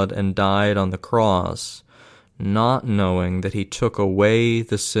blood and died on the cross, not knowing that he took away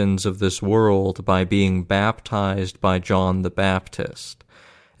the sins of this world by being baptized by John the Baptist,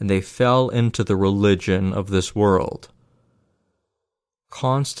 and they fell into the religion of this world.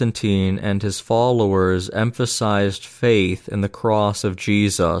 Constantine and his followers emphasized faith in the cross of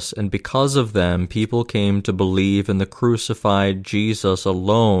Jesus, and because of them, people came to believe in the crucified Jesus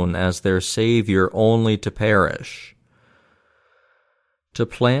alone as their Savior, only to perish. To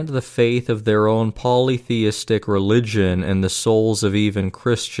plant the faith of their own polytheistic religion in the souls of even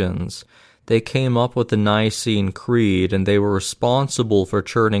Christians, they came up with the Nicene Creed, and they were responsible for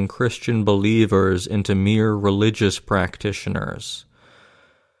turning Christian believers into mere religious practitioners.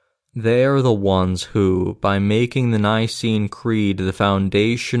 They are the ones who, by making the Nicene Creed the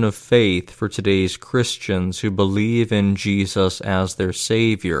foundation of faith for today's Christians who believe in Jesus as their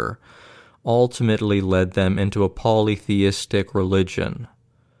Savior, ultimately led them into a polytheistic religion.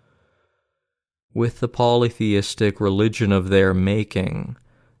 With the polytheistic religion of their making,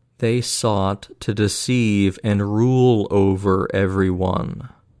 they sought to deceive and rule over everyone.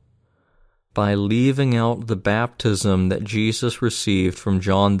 By leaving out the baptism that Jesus received from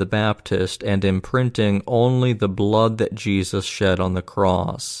John the Baptist and imprinting only the blood that Jesus shed on the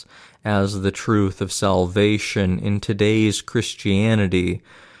cross as the truth of salvation in today's Christianity,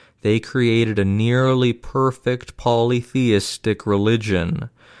 they created a nearly perfect polytheistic religion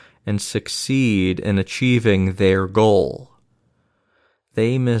and succeed in achieving their goal.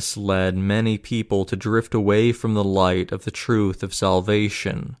 They misled many people to drift away from the light of the truth of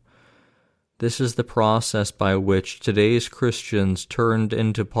salvation. This is the process by which today's Christians turned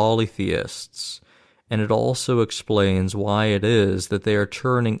into polytheists, and it also explains why it is that they are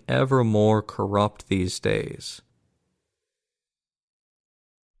turning ever more corrupt these days.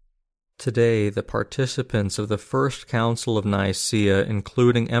 Today, the participants of the First Council of Nicaea,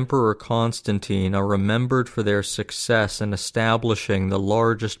 including Emperor Constantine, are remembered for their success in establishing the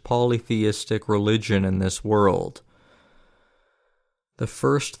largest polytheistic religion in this world. The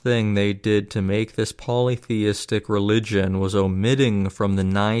first thing they did to make this polytheistic religion was omitting from the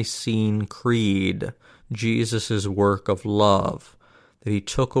Nicene Creed Jesus' work of love, that he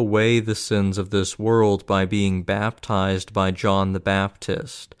took away the sins of this world by being baptized by John the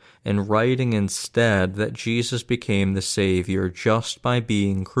Baptist, and writing instead that Jesus became the Savior just by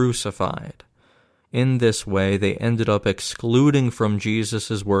being crucified. In this way, they ended up excluding from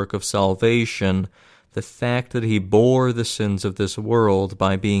Jesus' work of salvation the fact that he bore the sins of this world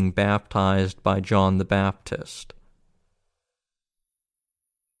by being baptized by John the Baptist.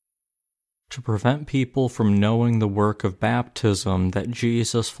 to prevent people from knowing the work of baptism that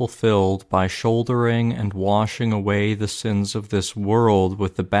Jesus fulfilled by shouldering and washing away the sins of this world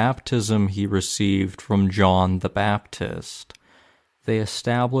with the baptism he received from John the Baptist. They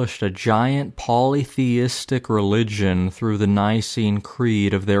established a giant polytheistic religion through the Nicene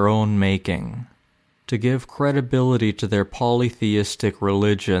Creed of their own making. To give credibility to their polytheistic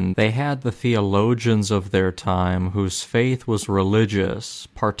religion, they had the theologians of their time, whose faith was religious,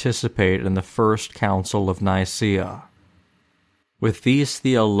 participate in the First Council of Nicaea. With these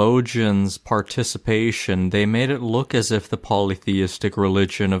theologians' participation, they made it look as if the polytheistic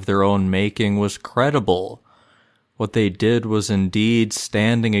religion of their own making was credible. What they did was indeed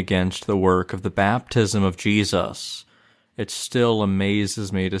standing against the work of the baptism of Jesus. It still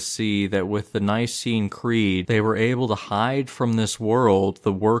amazes me to see that with the Nicene Creed, they were able to hide from this world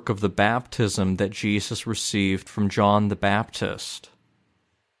the work of the baptism that Jesus received from John the Baptist.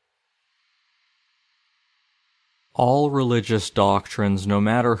 All religious doctrines, no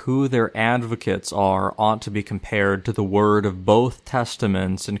matter who their advocates are, ought to be compared to the word of both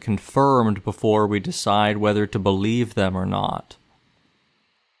testaments and confirmed before we decide whether to believe them or not.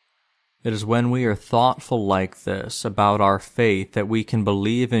 It is when we are thoughtful like this about our faith that we can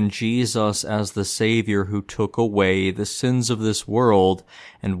believe in Jesus as the Savior who took away the sins of this world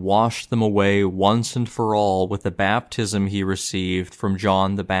and washed them away once and for all with the baptism he received from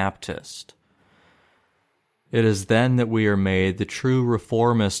John the Baptist. It is then that we are made the true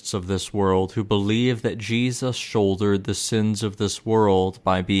reformists of this world who believe that Jesus shouldered the sins of this world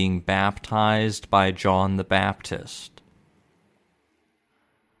by being baptized by John the Baptist.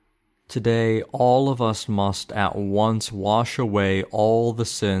 Today, all of us must at once wash away all the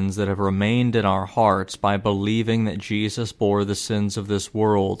sins that have remained in our hearts by believing that Jesus bore the sins of this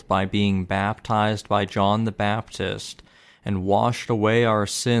world by being baptized by John the Baptist and washed away our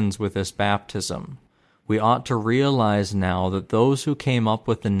sins with this baptism. We ought to realize now that those who came up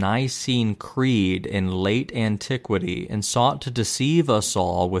with the Nicene Creed in late antiquity and sought to deceive us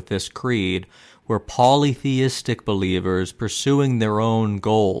all with this creed were polytheistic believers pursuing their own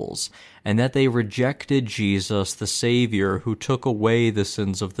goals, and that they rejected Jesus the Savior who took away the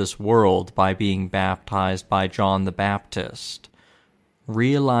sins of this world by being baptized by John the Baptist.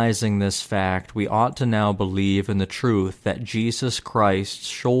 Realizing this fact, we ought to now believe in the truth that Jesus Christ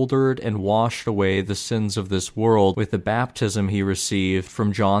shouldered and washed away the sins of this world with the baptism he received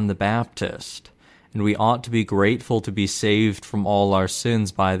from John the Baptist, and we ought to be grateful to be saved from all our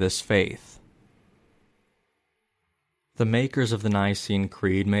sins by this faith. The makers of the Nicene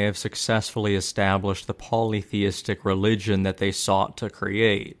Creed may have successfully established the polytheistic religion that they sought to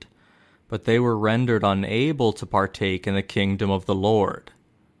create, but they were rendered unable to partake in the kingdom of the Lord.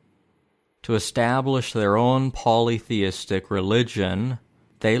 To establish their own polytheistic religion,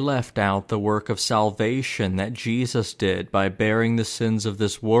 they left out the work of salvation that Jesus did by bearing the sins of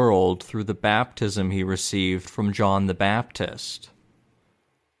this world through the baptism he received from John the Baptist.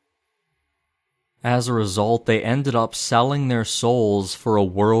 As a result, they ended up selling their souls for a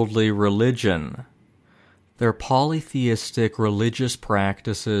worldly religion. Their polytheistic religious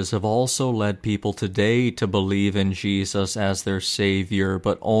practices have also led people today to believe in Jesus as their Savior,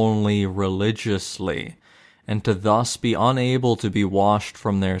 but only religiously, and to thus be unable to be washed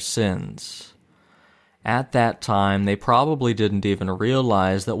from their sins. At that time, they probably didn't even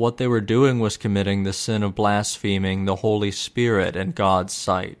realize that what they were doing was committing the sin of blaspheming the Holy Spirit in God's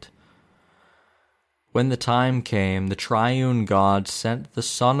sight. When the time came, the triune God sent the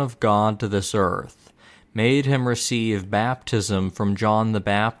Son of God to this earth, made him receive baptism from John the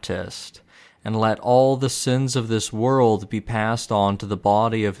Baptist, and let all the sins of this world be passed on to the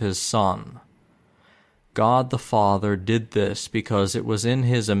body of his Son. God the Father did this because it was in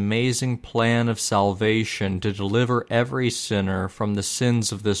his amazing plan of salvation to deliver every sinner from the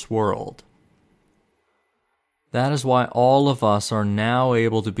sins of this world. That is why all of us are now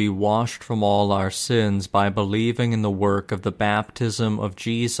able to be washed from all our sins by believing in the work of the baptism of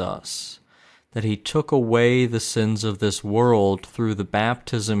Jesus, that he took away the sins of this world through the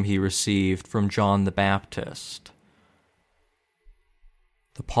baptism he received from John the Baptist.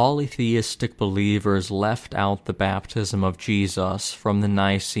 The polytheistic believers left out the baptism of Jesus from the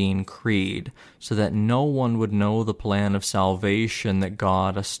Nicene Creed so that no one would know the plan of salvation that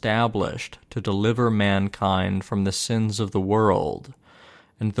God established to deliver mankind from the sins of the world,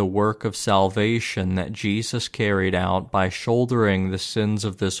 and the work of salvation that Jesus carried out by shouldering the sins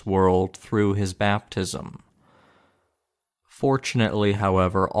of this world through his baptism. Fortunately,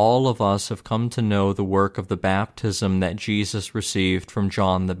 however, all of us have come to know the work of the baptism that Jesus received from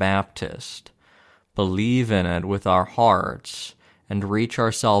John the Baptist, believe in it with our hearts, and reach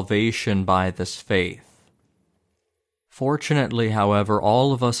our salvation by this faith. Fortunately, however,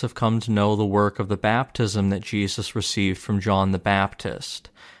 all of us have come to know the work of the baptism that Jesus received from John the Baptist,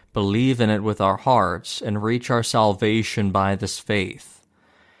 believe in it with our hearts, and reach our salvation by this faith.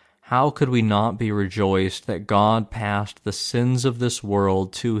 How could we not be rejoiced that God passed the sins of this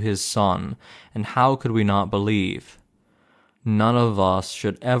world to his Son, and how could we not believe? None of us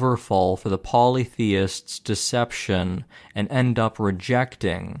should ever fall for the polytheists' deception and end up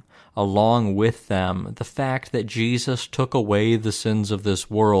rejecting, along with them, the fact that Jesus took away the sins of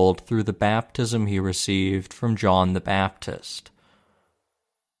this world through the baptism he received from John the Baptist.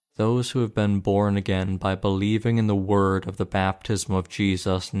 Those who have been born again by believing in the word of the baptism of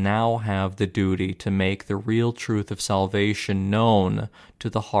Jesus now have the duty to make the real truth of salvation known to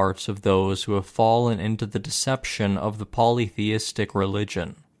the hearts of those who have fallen into the deception of the polytheistic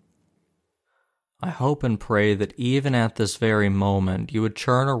religion. I hope and pray that even at this very moment you would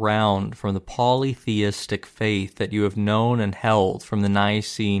turn around from the polytheistic faith that you have known and held from the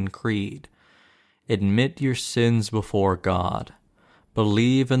Nicene Creed. Admit your sins before God.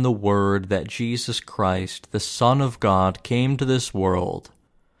 Believe in the word that Jesus Christ, the Son of God, came to this world,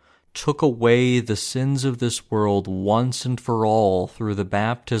 took away the sins of this world once and for all through the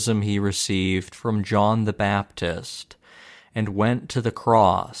baptism he received from John the Baptist, and went to the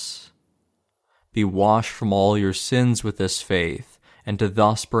cross. Be washed from all your sins with this faith, and to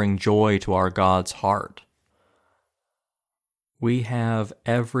thus bring joy to our God's heart. We have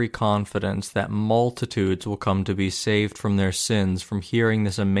every confidence that multitudes will come to be saved from their sins from hearing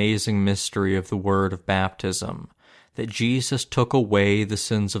this amazing mystery of the word of baptism, that Jesus took away the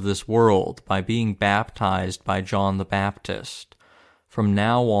sins of this world by being baptized by John the Baptist. From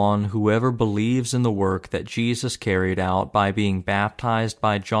now on, whoever believes in the work that Jesus carried out by being baptized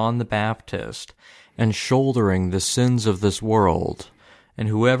by John the Baptist and shouldering the sins of this world, and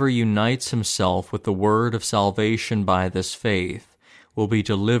whoever unites himself with the word of salvation by this faith, will be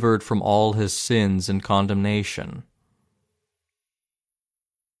delivered from all his sins and condemnation.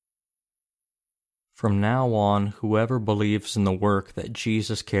 From now on, whoever believes in the work that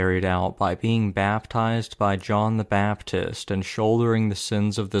Jesus carried out by being baptized by John the Baptist and shouldering the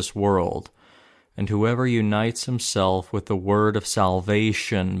sins of this world, and whoever unites himself with the word of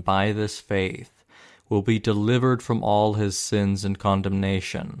salvation by this faith, will be delivered from all his sins and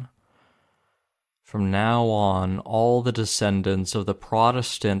condemnation. From now on, all the descendants of the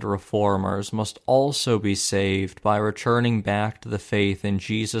Protestant reformers must also be saved by returning back to the faith in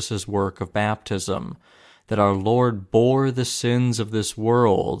Jesus' work of baptism, that our Lord bore the sins of this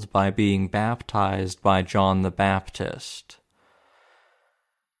world by being baptized by John the Baptist.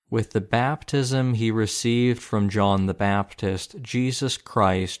 With the baptism he received from John the Baptist, Jesus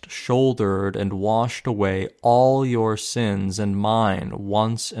Christ shouldered and washed away all your sins and mine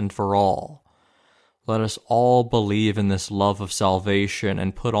once and for all. Let us all believe in this love of salvation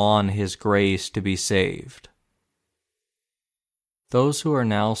and put on his grace to be saved. Those who are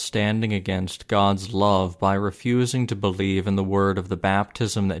now standing against God's love by refusing to believe in the word of the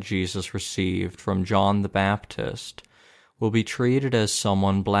baptism that Jesus received from John the Baptist will be treated as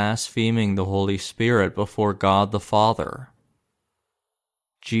someone blaspheming the Holy Spirit before God the Father.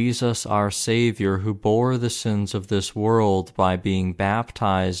 Jesus, our Savior, who bore the sins of this world by being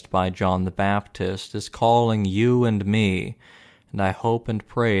baptized by John the Baptist, is calling you and me, and I hope and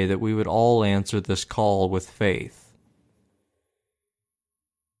pray that we would all answer this call with faith.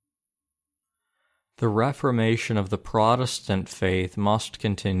 The reformation of the Protestant faith must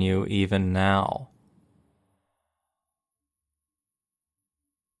continue even now.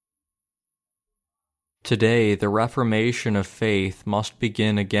 Today, the reformation of faith must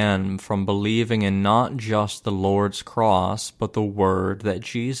begin again from believing in not just the Lord's cross, but the word that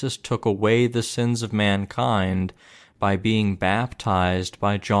Jesus took away the sins of mankind by being baptized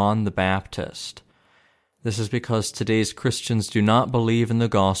by John the Baptist. This is because today's Christians do not believe in the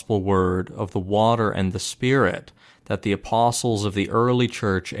gospel word of the water and the Spirit that the apostles of the early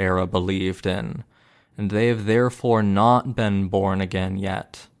church era believed in, and they have therefore not been born again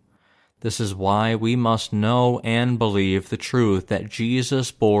yet. This is why we must know and believe the truth that Jesus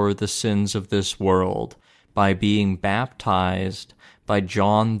bore the sins of this world by being baptized by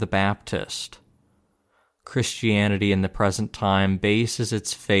John the Baptist. Christianity in the present time bases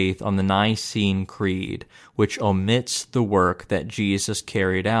its faith on the Nicene Creed, which omits the work that Jesus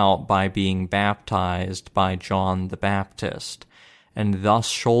carried out by being baptized by John the Baptist, and thus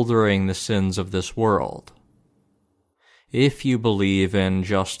shouldering the sins of this world. If you believe in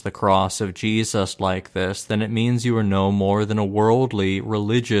just the cross of Jesus like this, then it means you are no more than a worldly,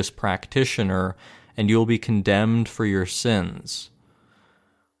 religious practitioner, and you will be condemned for your sins.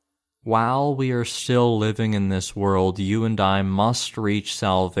 While we are still living in this world, you and I must reach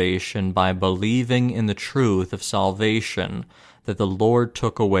salvation by believing in the truth of salvation, that the Lord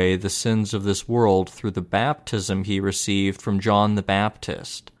took away the sins of this world through the baptism he received from John the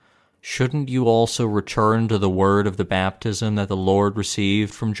Baptist. Shouldn't you also return to the word of the baptism that the Lord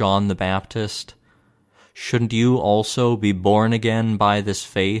received from John the Baptist? Shouldn't you also be born again by this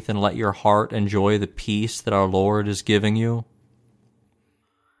faith and let your heart enjoy the peace that our Lord is giving you?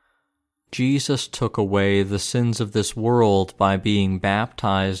 Jesus took away the sins of this world by being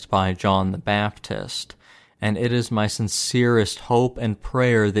baptized by John the Baptist, and it is my sincerest hope and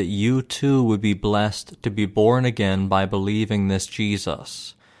prayer that you too would be blessed to be born again by believing this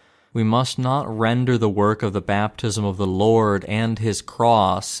Jesus. We must not render the work of the baptism of the Lord and his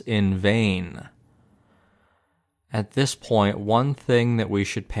cross in vain. At this point, one thing that we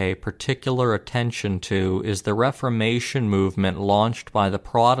should pay particular attention to is the Reformation movement launched by the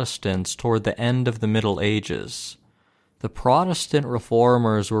Protestants toward the end of the Middle Ages. The Protestant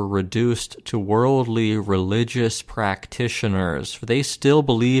reformers were reduced to worldly religious practitioners, for they still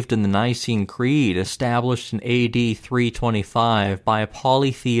believed in the Nicene Creed established in AD 325 by a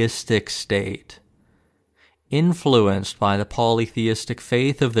polytheistic state. Influenced by the polytheistic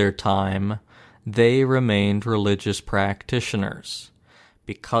faith of their time, they remained religious practitioners.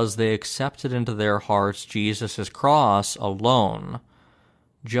 Because they accepted into their hearts Jesus' cross alone,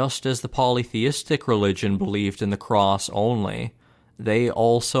 just as the polytheistic religion believed in the cross only, they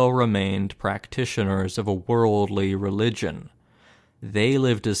also remained practitioners of a worldly religion. They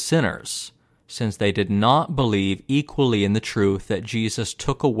lived as sinners, since they did not believe equally in the truth that Jesus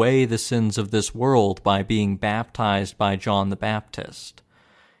took away the sins of this world by being baptized by John the Baptist.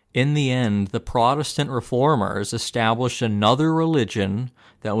 In the end, the Protestant reformers established another religion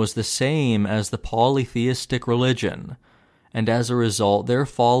that was the same as the polytheistic religion, and as a result, their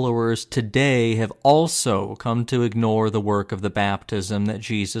followers today have also come to ignore the work of the baptism that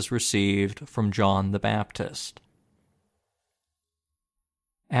Jesus received from John the Baptist.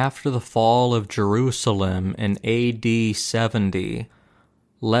 After the fall of Jerusalem in AD 70,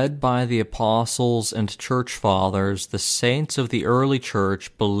 led by the apostles and church fathers, the saints of the early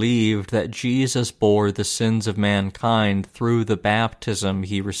church believed that Jesus bore the sins of mankind through the baptism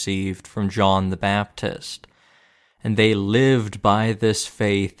he received from John the Baptist, and they lived by this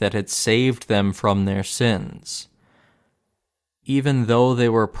faith that had saved them from their sins. Even though they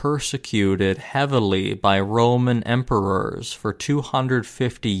were persecuted heavily by Roman emperors for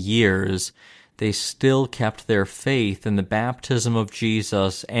 250 years, they still kept their faith in the baptism of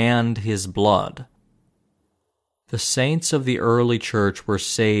Jesus and his blood. The saints of the early church were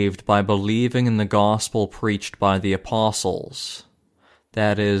saved by believing in the gospel preached by the apostles.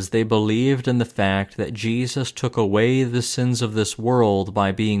 That is, they believed in the fact that Jesus took away the sins of this world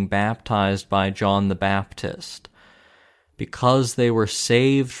by being baptized by John the Baptist. Because they were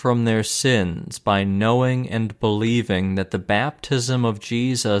saved from their sins by knowing and believing that the baptism of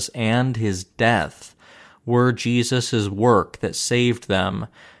Jesus and his death were Jesus' work that saved them,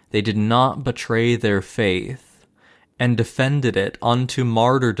 they did not betray their faith, and defended it unto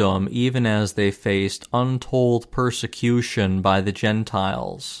martyrdom even as they faced untold persecution by the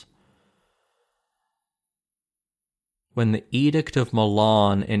Gentiles. When the Edict of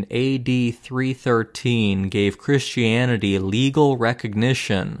Milan in AD 313 gave Christianity legal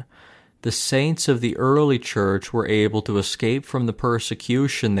recognition, the saints of the early church were able to escape from the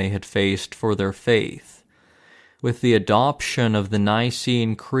persecution they had faced for their faith. With the adoption of the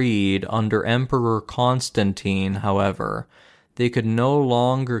Nicene Creed under Emperor Constantine, however, they could no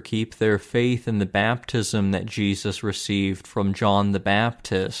longer keep their faith in the baptism that Jesus received from John the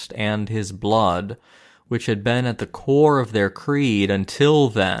Baptist and his blood, which had been at the core of their creed until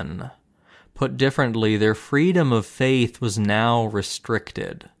then. Put differently, their freedom of faith was now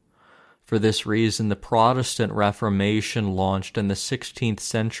restricted. For this reason, the Protestant Reformation launched in the 16th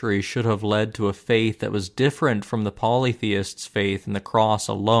century should have led to a faith that was different from the polytheists' faith in the cross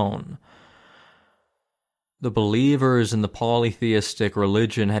alone. The believers in the polytheistic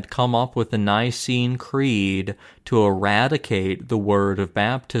religion had come up with the Nicene Creed to eradicate the word of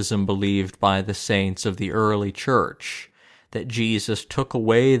baptism believed by the saints of the early church, that Jesus took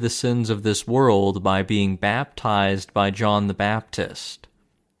away the sins of this world by being baptized by John the Baptist.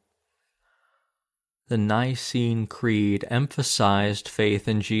 The Nicene Creed emphasized faith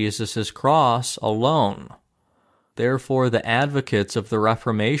in Jesus' cross alone. Therefore, the advocates of the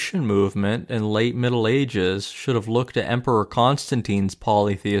Reformation movement in late Middle Ages should have looked at Emperor Constantine's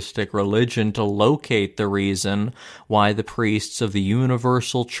polytheistic religion to locate the reason why the priests of the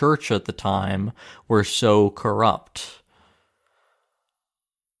universal church at the time were so corrupt.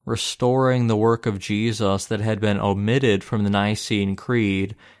 restoring the work of Jesus that had been omitted from the Nicene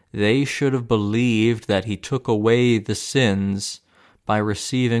Creed, they should have believed that he took away the sins by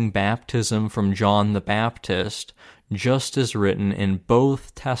receiving baptism from John the Baptist, just as written in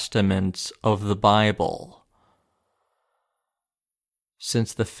both testaments of the Bible.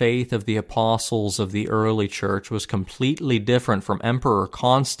 Since the faith of the apostles of the early church was completely different from Emperor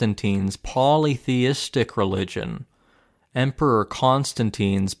Constantine's polytheistic religion, Emperor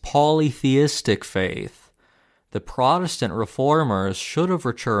Constantine's polytheistic faith, the Protestant reformers should have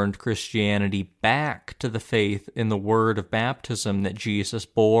returned Christianity back to the faith in the word of baptism that Jesus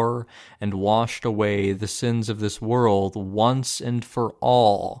bore and washed away the sins of this world once and for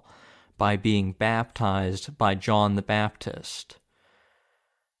all by being baptized by John the Baptist.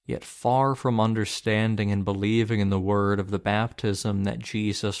 Yet far from understanding and believing in the word of the baptism that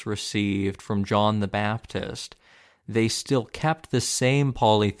Jesus received from John the Baptist, they still kept the same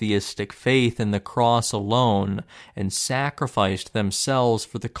polytheistic faith in the cross alone and sacrificed themselves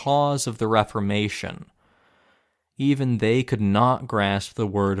for the cause of the Reformation. Even they could not grasp the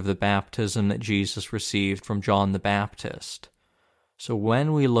word of the baptism that Jesus received from John the Baptist. So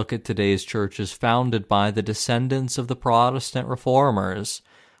when we look at today's churches founded by the descendants of the Protestant reformers,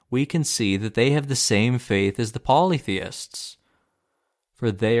 we can see that they have the same faith as the polytheists,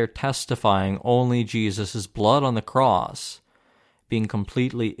 for they are testifying only Jesus' blood on the cross, being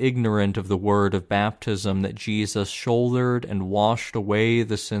completely ignorant of the word of baptism that Jesus shouldered and washed away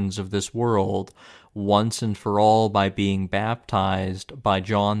the sins of this world once and for all by being baptized by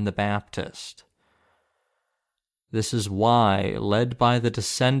John the Baptist. This is why, led by the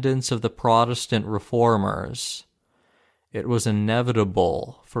descendants of the Protestant reformers, it was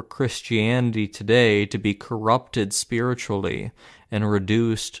inevitable for Christianity today to be corrupted spiritually and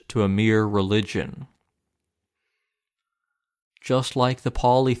reduced to a mere religion. Just like the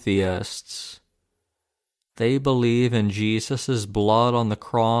polytheists, they believe in Jesus' blood on the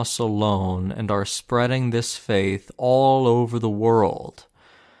cross alone and are spreading this faith all over the world.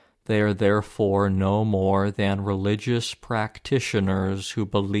 They are therefore no more than religious practitioners who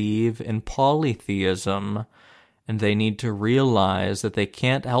believe in polytheism, and they need to realize that they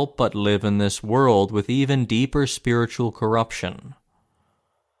can't help but live in this world with even deeper spiritual corruption.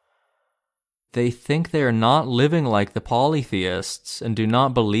 They think they are not living like the polytheists and do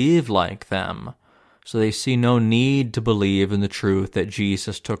not believe like them, so they see no need to believe in the truth that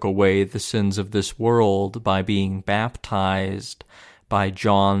Jesus took away the sins of this world by being baptized by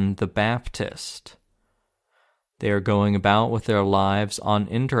John the Baptist. They are going about with their lives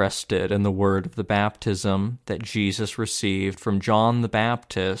uninterested in the word of the baptism that Jesus received from John the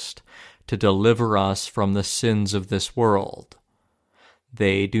Baptist to deliver us from the sins of this world.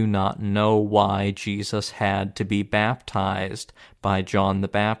 They do not know why Jesus had to be baptized by John the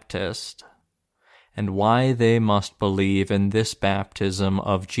Baptist, and why they must believe in this baptism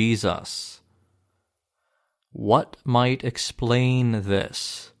of Jesus. What might explain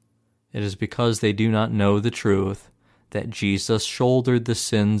this? It is because they do not know the truth that Jesus shouldered the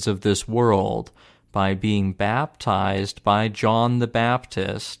sins of this world by being baptized by John the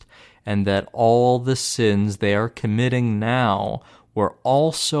Baptist, and that all the sins they are committing now were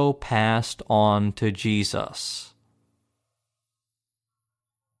also passed on to Jesus.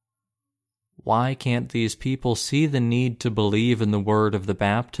 Why can't these people see the need to believe in the word of the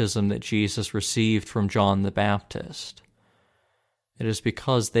baptism that Jesus received from John the Baptist? It is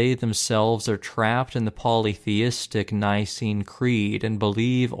because they themselves are trapped in the polytheistic Nicene Creed and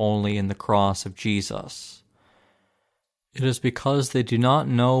believe only in the cross of Jesus. It is because they do not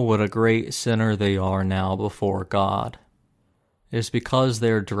know what a great sinner they are now before God. It is because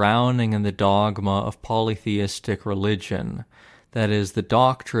they are drowning in the dogma of polytheistic religion, that is, the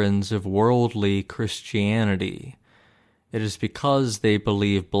doctrines of worldly Christianity. It is because they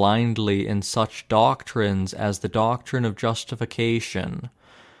believe blindly in such doctrines as the doctrine of justification,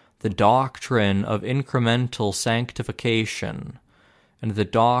 the doctrine of incremental sanctification, and the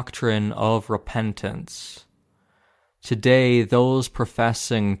doctrine of repentance. Today, those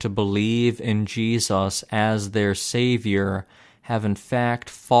professing to believe in Jesus as their Savior have in fact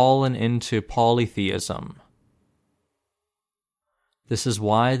fallen into polytheism. This is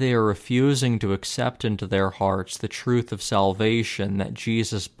why they are refusing to accept into their hearts the truth of salvation that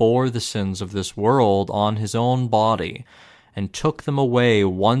Jesus bore the sins of this world on his own body and took them away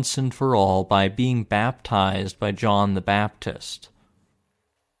once and for all by being baptized by John the Baptist.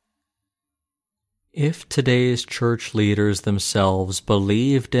 If today's church leaders themselves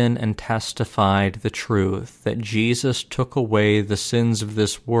believed in and testified the truth that Jesus took away the sins of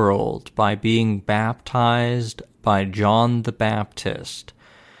this world by being baptized by John the Baptist,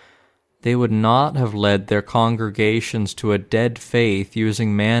 They would not have led their congregations to a dead faith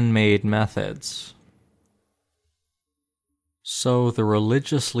using man-made methods. So the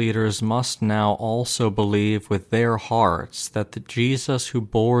religious leaders must now also believe with their hearts that the Jesus who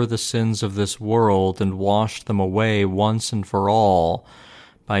bore the sins of this world and washed them away once and for all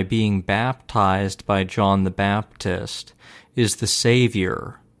by being baptized by John the Baptist is the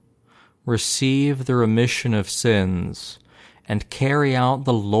Savior. Receive the remission of sins and carry out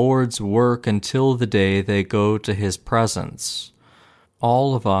the Lord's work until the day they go to His presence.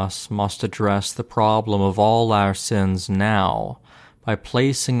 All of us must address the problem of all our sins now by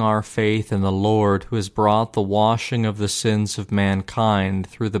placing our faith in the Lord who has brought the washing of the sins of mankind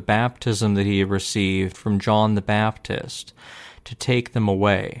through the baptism that He received from John the Baptist to take them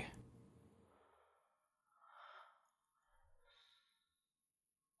away.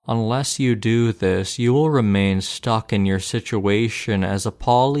 Unless you do this, you will remain stuck in your situation as a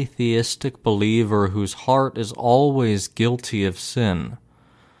polytheistic believer whose heart is always guilty of sin.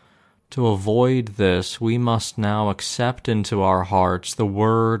 To avoid this, we must now accept into our hearts the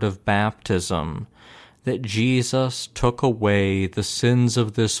word of baptism, that Jesus took away the sins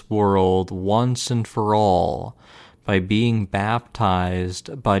of this world once and for all by being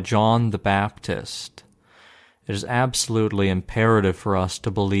baptized by John the Baptist. It is absolutely imperative for us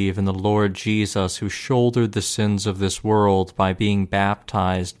to believe in the Lord Jesus who shouldered the sins of this world by being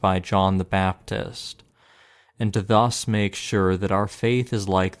baptized by John the Baptist, and to thus make sure that our faith is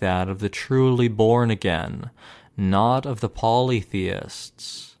like that of the truly born again, not of the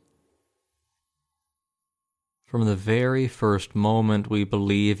polytheists. From the very first moment we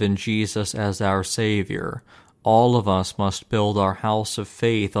believe in Jesus as our Savior, all of us must build our house of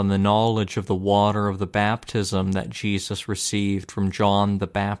faith on the knowledge of the water of the baptism that Jesus received from John the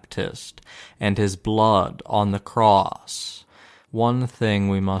Baptist, and His blood on the cross. One thing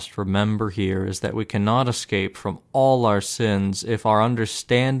we must remember here is that we cannot escape from all our sins if our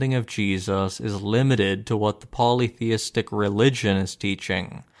understanding of Jesus is limited to what the polytheistic religion is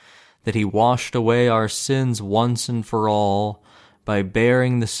teaching, that He washed away our sins once and for all, by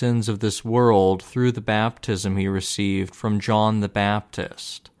bearing the sins of this world through the baptism He received from John the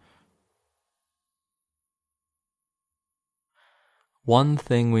Baptist. One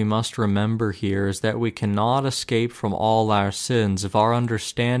thing we must remember here is that we cannot escape from all our sins if our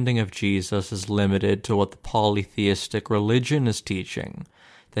understanding of Jesus is limited to what the polytheistic religion is teaching,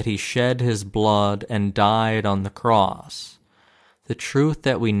 that He shed His blood and died on the cross. The truth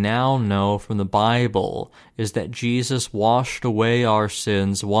that we now know from the Bible is that Jesus washed away our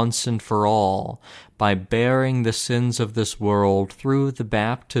sins once and for all by bearing the sins of this world through the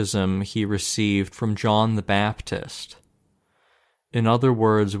baptism He received from John the Baptist. In other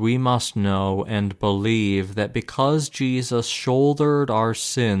words, we must know and believe that because Jesus shouldered our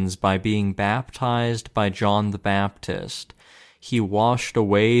sins by being baptized by John the Baptist, He washed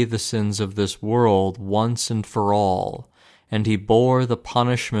away the sins of this world once and for all, and He bore the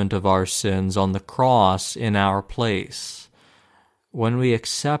punishment of our sins on the cross in our place. When we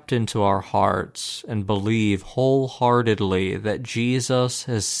accept into our hearts and believe wholeheartedly that Jesus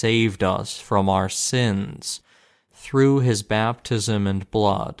has saved us from our sins through His baptism and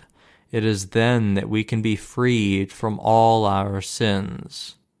blood, it is then that we can be freed from all our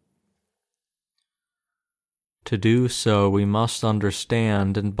sins. To do so, we must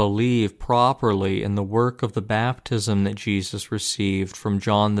understand and believe properly in the work of the baptism that Jesus received from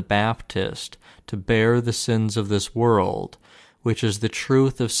John the Baptist to bear the sins of this world, which is the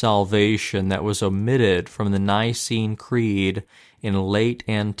truth of salvation that was omitted from the Nicene Creed in late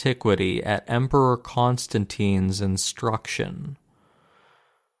antiquity at Emperor Constantine's instruction.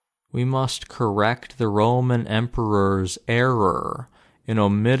 We must correct the Roman emperor's error in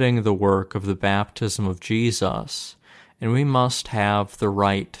omitting the work of the baptism of Jesus, and we must have the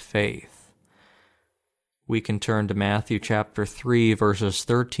right faith. We can turn to Matthew chapter 3, verses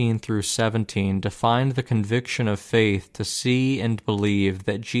 13 through 17 to find the conviction of faith to see and believe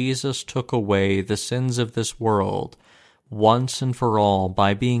that Jesus took away the sins of this world once and for all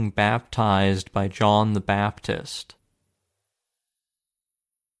by being baptized by John the Baptist.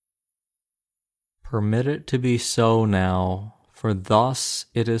 Permit it to be so now, for thus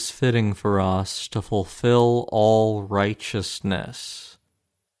it is fitting for us to fulfill all righteousness.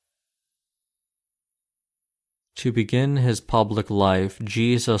 To begin His public life,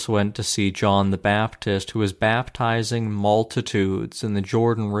 Jesus went to see John the Baptist, who was baptizing multitudes in the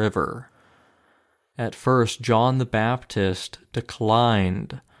Jordan River. At first, John the Baptist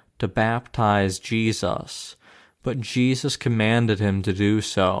declined to baptize Jesus, but Jesus commanded him to do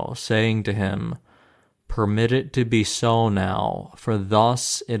so, saying to him, Permit it to be so now, for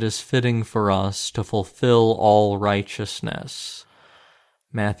thus it is fitting for us to fulfill all righteousness.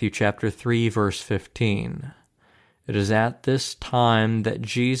 Matthew chapter 3, verse 15. It is at this time that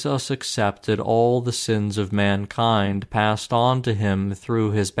Jesus accepted all the sins of mankind passed on to him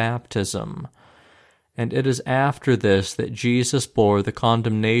through his baptism. And it is after this that Jesus bore the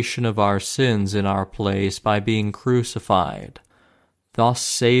condemnation of our sins in our place by being crucified, thus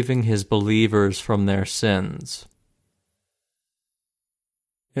saving his believers from their sins.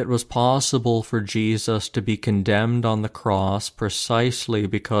 It was possible for Jesus to be condemned on the cross precisely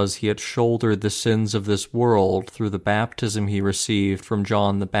because he had shouldered the sins of this world through the baptism he received from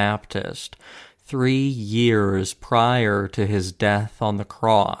John the Baptist 3 years prior to his death on the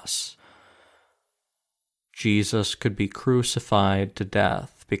cross. Jesus could be crucified to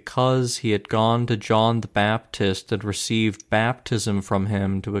death because he had gone to John the Baptist and received baptism from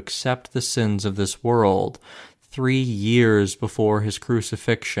him to accept the sins of this world 3 years before his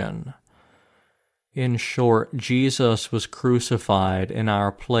crucifixion. In short, Jesus was crucified in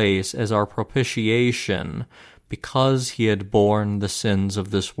our place as our propitiation because he had borne the sins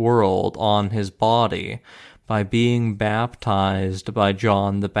of this world on his body by being baptized by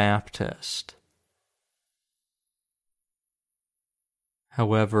John the Baptist.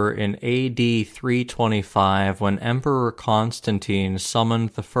 However, in AD 325, when Emperor Constantine summoned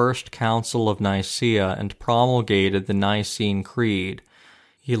the First Council of Nicaea and promulgated the Nicene Creed,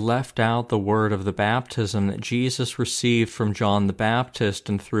 he left out the word of the baptism that Jesus received from John the Baptist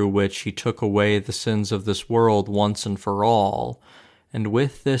and through which he took away the sins of this world once and for all, and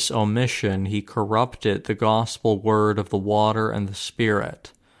with this omission he corrupted the gospel word of the water and the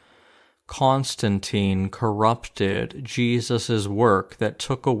Spirit. Constantine corrupted Jesus' work that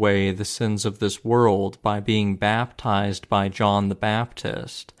took away the sins of this world by being baptized by John the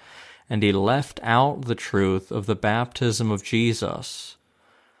Baptist, and he left out the truth of the baptism of Jesus.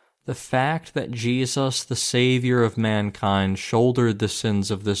 The fact that Jesus, the Savior of mankind, shouldered the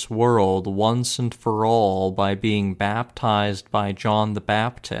sins of this world once and for all by being baptized by John the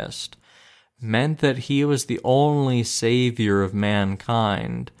Baptist meant that he was the only Savior of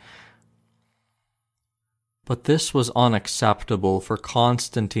mankind. But this was unacceptable for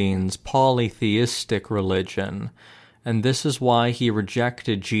Constantine's polytheistic religion, and this is why he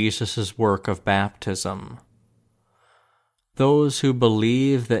rejected Jesus' work of baptism. Those who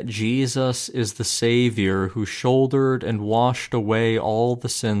believe that Jesus is the Savior who shouldered and washed away all the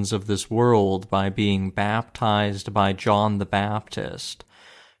sins of this world by being baptized by John the Baptist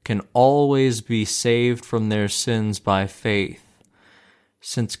can always be saved from their sins by faith.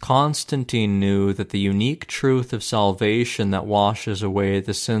 Since Constantine knew that the unique truth of salvation that washes away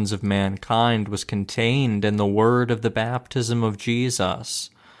the sins of mankind was contained in the word of the baptism of Jesus,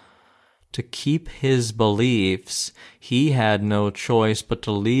 to keep his beliefs, he had no choice but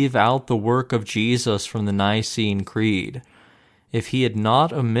to leave out the work of Jesus from the Nicene Creed. If he had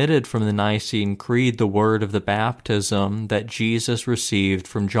not omitted from the Nicene Creed the word of the baptism that Jesus received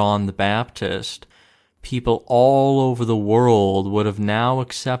from John the Baptist, people all over the world would have now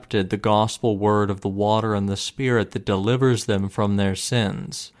accepted the gospel word of the water and the Spirit that delivers them from their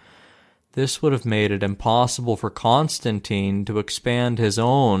sins. This would have made it impossible for Constantine to expand his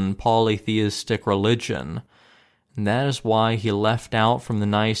own polytheistic religion, and that is why he left out from the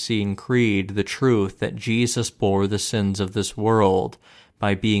Nicene Creed the truth that Jesus bore the sins of this world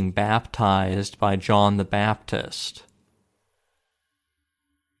by being baptized by John the Baptist.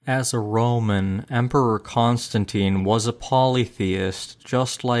 As a Roman, Emperor Constantine was a polytheist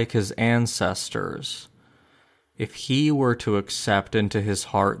just like his ancestors. If he were to accept into his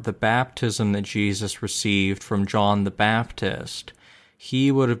heart the baptism that Jesus received from John the Baptist,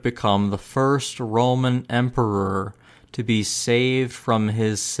 he would have become the first Roman emperor to be saved from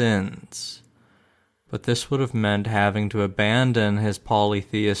his sins. But this would have meant having to abandon his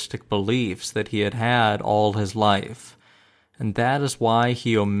polytheistic beliefs that he had had all his life, and that is why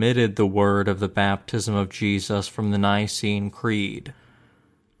he omitted the word of the baptism of Jesus from the Nicene Creed.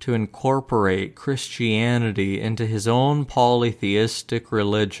 To incorporate Christianity into his own polytheistic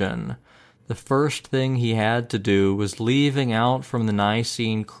religion, the first thing he had to do was leaving out from the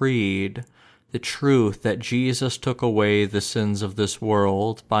Nicene Creed the truth that Jesus took away the sins of this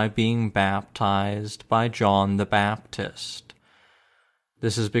world by being baptized by John the Baptist.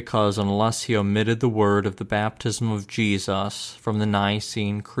 This is because unless he omitted the word of the baptism of Jesus from the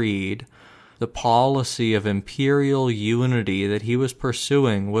Nicene Creed, the policy of imperial unity that he was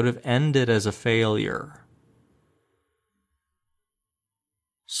pursuing would have ended as a failure.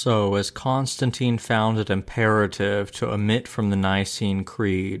 So, as Constantine found it imperative to omit from the Nicene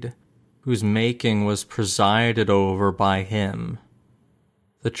Creed, whose making was presided over by him.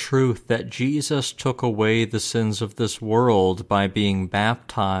 The truth that Jesus took away the sins of this world by being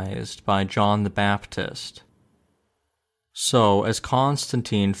baptized by John the Baptist. So, as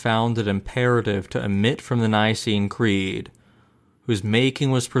Constantine found it imperative to omit from the Nicene Creed, whose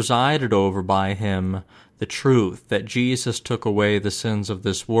making was presided over by him, the truth that Jesus took away the sins of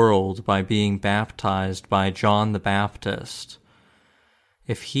this world by being baptized by John the Baptist,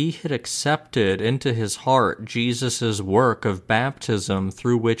 if he had accepted into his heart Jesus' work of baptism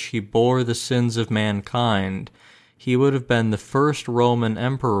through which he bore the sins of mankind, he would have been the first Roman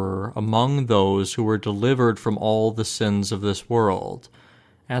emperor among those who were delivered from all the sins of this world.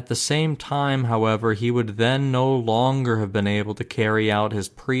 At the same time, however, he would then no longer have been able to carry out his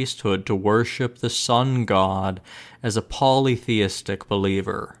priesthood to worship the sun god as a polytheistic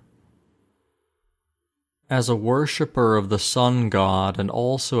believer. As a worshipper of the sun god and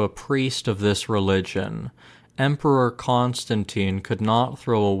also a priest of this religion, Emperor Constantine could not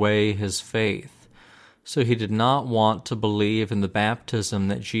throw away his faith, so he did not want to believe in the baptism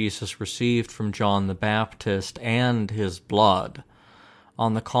that Jesus received from John the Baptist and his blood.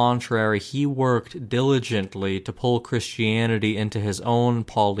 On the contrary, he worked diligently to pull Christianity into his own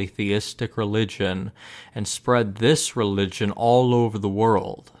polytheistic religion and spread this religion all over the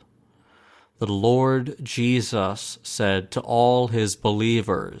world. The Lord Jesus said to all his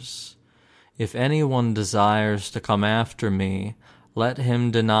believers, "If anyone desires to come after me, let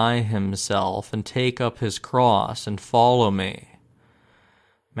him deny himself and take up his cross and follow me."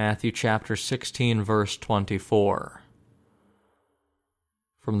 Matthew chapter 16, verse 24.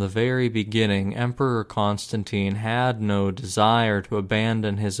 From the very beginning, Emperor Constantine had no desire to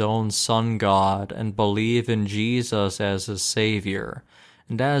abandon his own sun god and believe in Jesus as his savior,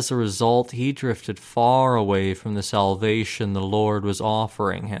 and as a result he drifted far away from the salvation the Lord was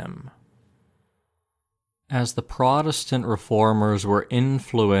offering him. As the Protestant reformers were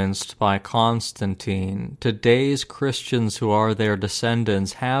influenced by Constantine, today's Christians who are their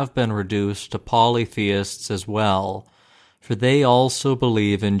descendants have been reduced to polytheists as well, for they also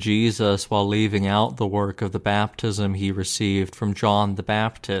believe in Jesus while leaving out the work of the baptism he received from John the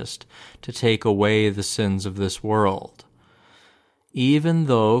Baptist to take away the sins of this world. Even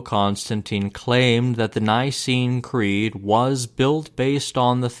though Constantine claimed that the Nicene Creed was built based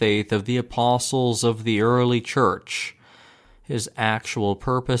on the faith of the apostles of the early church, his actual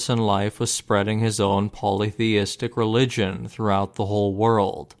purpose in life was spreading his own polytheistic religion throughout the whole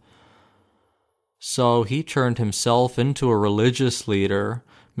world. So he turned himself into a religious leader,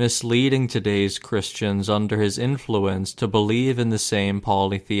 misleading today's Christians under his influence to believe in the same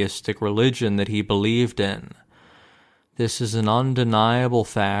polytheistic religion that he believed in. This is an undeniable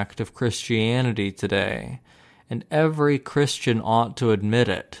fact of Christianity today, and every Christian ought to admit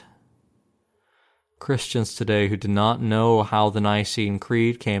it. Christians today who do not know how the Nicene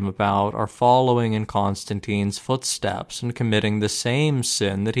Creed came about are following in Constantine's footsteps and committing the same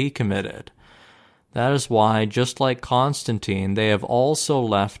sin that he committed. That is why, just like Constantine, they have also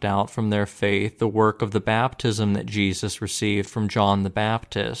left out from their faith the work of the baptism that Jesus received from John the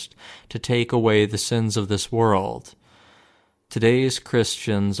Baptist to take away the sins of this world. Today's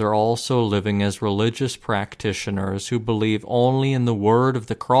Christians are also living as religious practitioners who believe only in the word of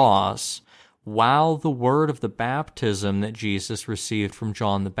the cross, while the word of the baptism that Jesus received from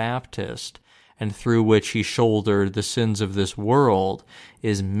John the Baptist, and through which he shouldered the sins of this world,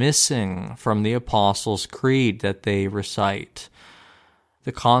 is missing from the Apostles' Creed that they recite.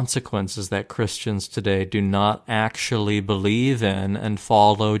 The consequence is that Christians today do not actually believe in and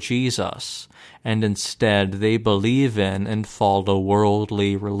follow Jesus, and instead they believe in and follow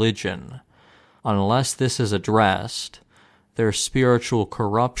worldly religion. Unless this is addressed, their spiritual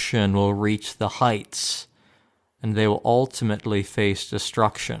corruption will reach the heights, and they will ultimately face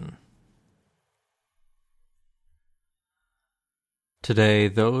destruction. Today,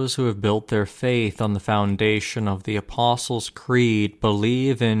 those who have built their faith on the foundation of the Apostles' Creed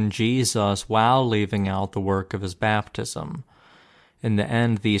believe in Jesus while leaving out the work of his baptism. In the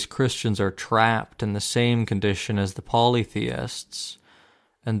end, these Christians are trapped in the same condition as the polytheists,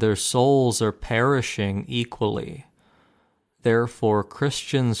 and their souls are perishing equally. Therefore,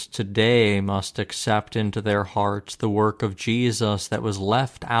 Christians today must accept into their hearts the work of Jesus that was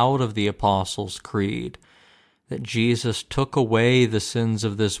left out of the Apostles' Creed, that Jesus took away the sins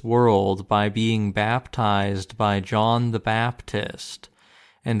of this world by being baptized by John the Baptist,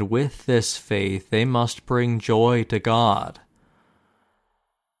 and with this faith they must bring joy to God.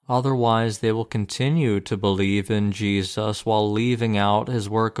 Otherwise, they will continue to believe in Jesus while leaving out his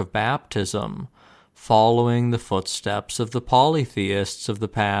work of baptism, following the footsteps of the polytheists of the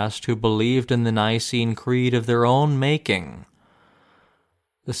past who believed in the Nicene Creed of their own making.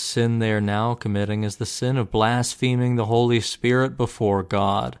 The sin they are now committing is the sin of blaspheming the Holy Spirit before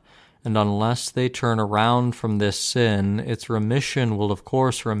God, and unless they turn around from this sin, its remission will of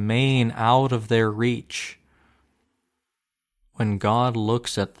course remain out of their reach. When God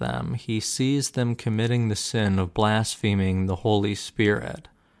looks at them, he sees them committing the sin of blaspheming the Holy Spirit.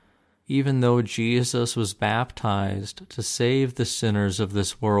 Even though Jesus was baptized to save the sinners of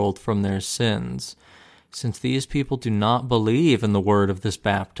this world from their sins, since these people do not believe in the word of this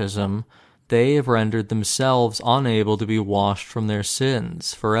baptism, they have rendered themselves unable to be washed from their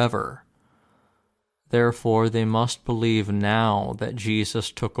sins forever. Therefore, they must believe now that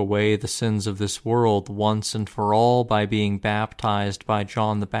Jesus took away the sins of this world once and for all by being baptized by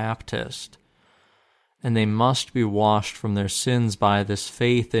John the Baptist. And they must be washed from their sins by this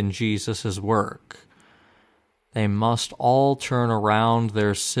faith in Jesus' work. They must all turn around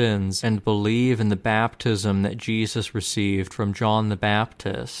their sins and believe in the baptism that Jesus received from John the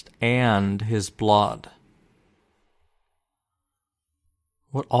Baptist and his blood.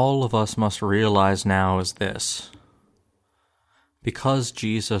 What all of us must realize now is this. Because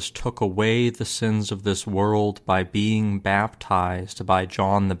Jesus took away the sins of this world by being baptized by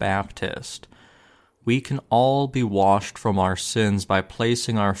John the Baptist, we can all be washed from our sins by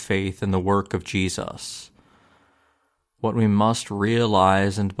placing our faith in the work of Jesus. What we must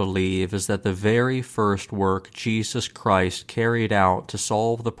realize and believe is that the very first work Jesus Christ carried out to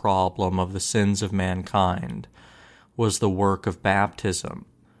solve the problem of the sins of mankind was the work of baptism.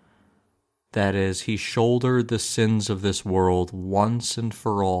 That is, he shouldered the sins of this world once and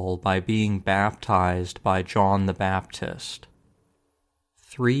for all by being baptized by John the Baptist.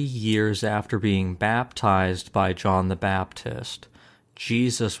 3 years after being baptized by John the Baptist,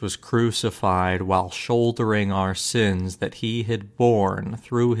 Jesus was crucified while shouldering our sins that he had borne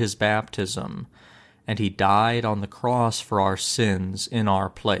through his baptism, and he died on the cross for our sins in our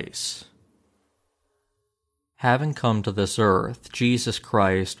place. Having come to this earth, Jesus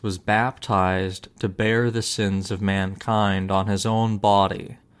Christ was baptized to bear the sins of mankind on his own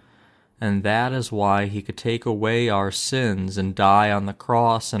body, and that is why he could take away our sins and die on the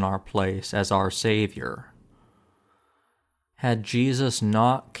cross in our place as our Savior. Had Jesus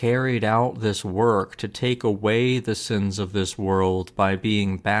not carried out this work to take away the sins of this world by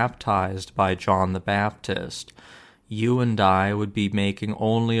being baptized by John the Baptist, you and I would be making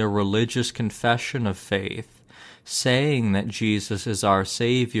only a religious confession of faith, saying that Jesus is our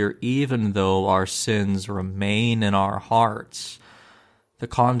Savior even though our sins remain in our hearts. The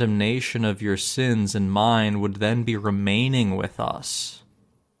condemnation of your sins and mine would then be remaining with us.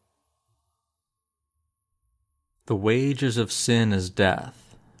 The wages of sin is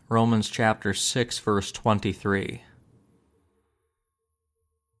death. Romans chapter 6, verse 23.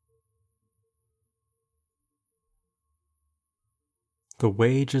 The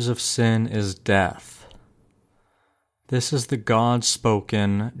wages of sin is death. This is the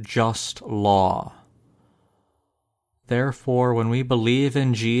God-spoken, just law. Therefore, when we believe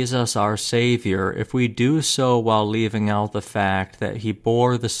in Jesus our Savior, if we do so while leaving out the fact that he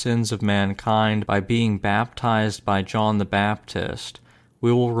bore the sins of mankind by being baptized by John the Baptist,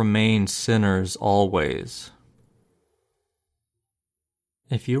 we will remain sinners always.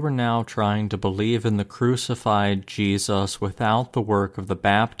 If you were now trying to believe in the crucified Jesus without the work of the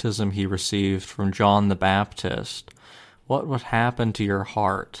baptism he received from John the Baptist, what would happen to your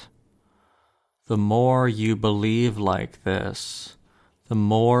heart? The more you believe like this, the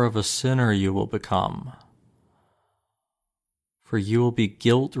more of a sinner you will become. For you will be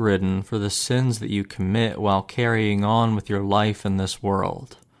guilt-ridden for the sins that you commit while carrying on with your life in this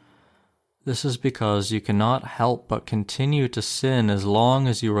world. This is because you cannot help but continue to sin as long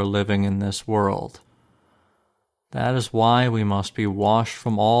as you are living in this world. That is why we must be washed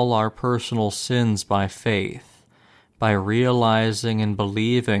from all our personal sins by faith, by realizing and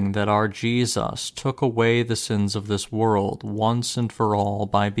believing that our Jesus took away the sins of this world once and for all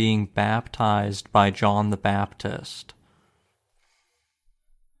by being baptized by John the Baptist.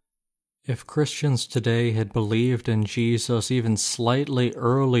 If Christians today had believed in Jesus even slightly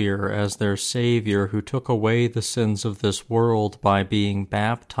earlier as their Savior who took away the sins of this world by being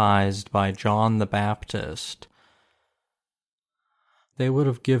baptized by John the Baptist, they would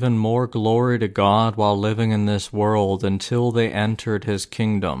have given more glory to God while living in this world until they entered his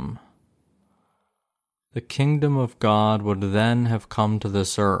kingdom. The kingdom of God would then have come to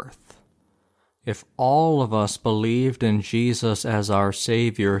this earth. If all of us believed in Jesus as our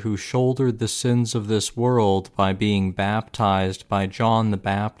Savior who shouldered the sins of this world by being baptized by John the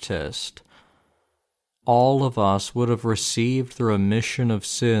Baptist, all of us would have received the remission of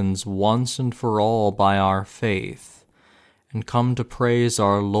sins once and for all by our faith, and come to praise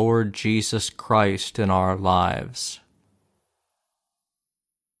our Lord Jesus Christ in our lives.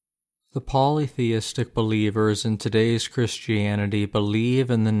 The polytheistic believers in today's Christianity believe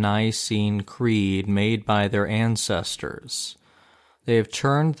in the Nicene Creed made by their ancestors. They have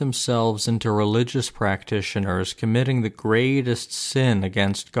turned themselves into religious practitioners committing the greatest sin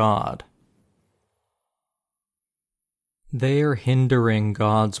against God. They are hindering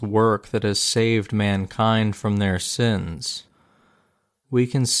God's work that has saved mankind from their sins. We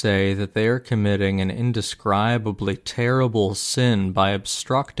can say that they are committing an indescribably terrible sin by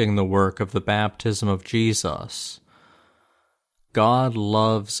obstructing the work of the baptism of Jesus. God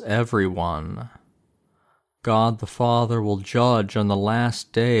loves everyone. God the Father will judge on the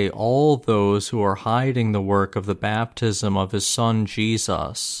last day all those who are hiding the work of the baptism of His Son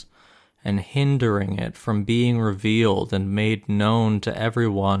Jesus, and hindering it from being revealed and made known to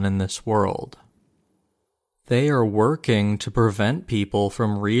everyone in this world. They are working to prevent people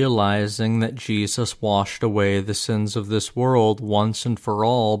from realizing that Jesus washed away the sins of this world once and for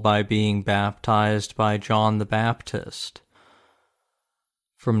all by being baptized by John the Baptist.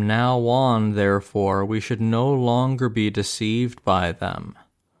 From now on, therefore, we should no longer be deceived by them.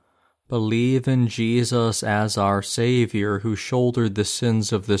 Believe in Jesus as our Savior, who shouldered the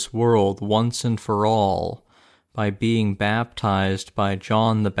sins of this world once and for all by being baptized by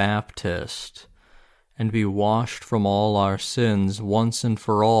John the Baptist, and be washed from all our sins once and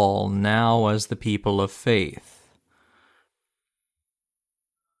for all now as the people of faith.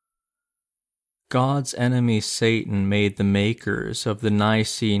 God's enemy Satan made the makers of the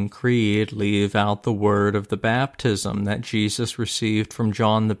Nicene Creed leave out the word of the baptism that Jesus received from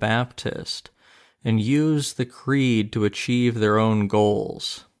John the Baptist, and use the creed to achieve their own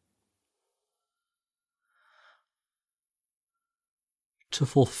goals. To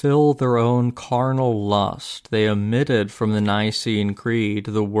fulfill their own carnal lust, they omitted from the Nicene Creed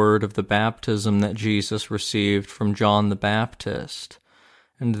the word of the baptism that Jesus received from John the Baptist,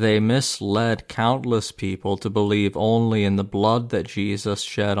 and they misled countless people to believe only in the blood that Jesus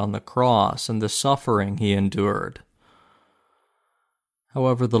shed on the cross and the suffering He endured.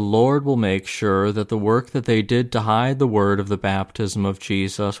 However, the Lord will make sure that the work that they did to hide the word of the baptism of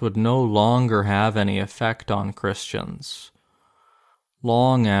Jesus would no longer have any effect on Christians.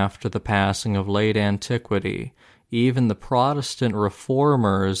 Long after the passing of late antiquity, even the Protestant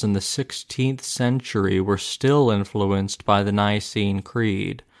reformers in the 16th century were still influenced by the Nicene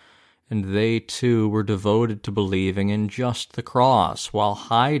Creed, and they too were devoted to believing in just the cross while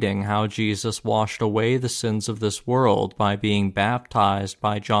hiding how Jesus washed away the sins of this world by being baptized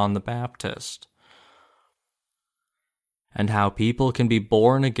by John the Baptist, and how people can be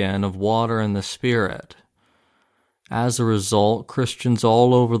born again of water and the Spirit. As a result, Christians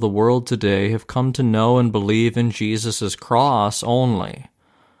all over the world today have come to know and believe in Jesus' cross only.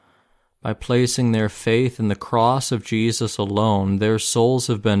 By placing their faith in the cross of Jesus alone, their souls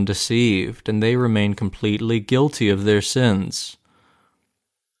have been deceived, and they remain completely guilty of their sins.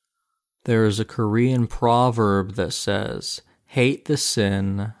 There is a Korean proverb that says, "Hate the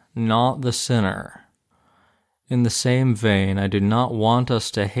sin, not the sinner." In the same vein, I do not want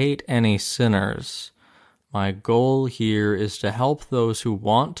us to hate any sinners. My goal here is to help those who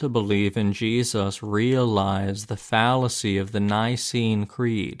want to believe in Jesus realize the fallacy of the Nicene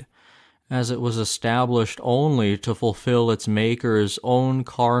Creed, as it was established only to fulfill its maker's own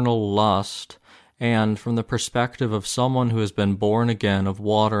carnal lust, and from the perspective of someone who has been born again of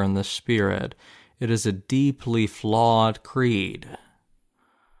water and the Spirit, it is a deeply flawed creed.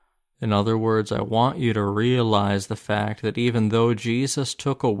 In other words, I want you to realize the fact that even though Jesus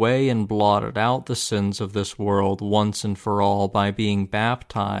took away and blotted out the sins of this world once and for all by being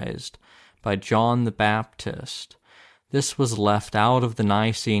baptized by John the Baptist, this was left out of the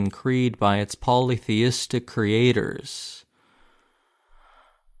Nicene Creed by its polytheistic creators.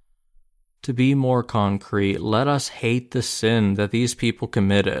 To be more concrete, let us hate the sin that these people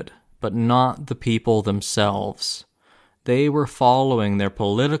committed, but not the people themselves. They were following their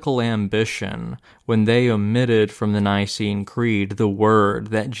political ambition when they omitted from the Nicene Creed the word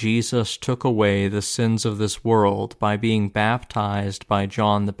that Jesus took away the sins of this world by being baptized by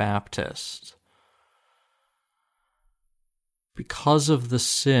John the Baptist. Because of the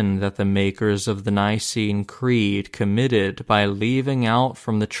sin that the makers of the Nicene Creed committed by leaving out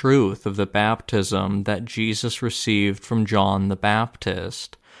from the truth of the baptism that Jesus received from John the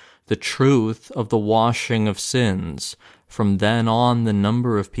Baptist, the truth of the washing of sins, from then on the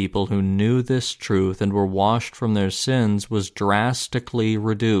number of people who knew this truth and were washed from their sins was drastically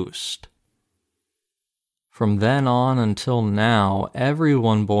reduced. From then on until now,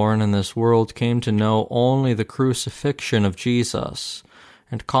 everyone born in this world came to know only the crucifixion of Jesus,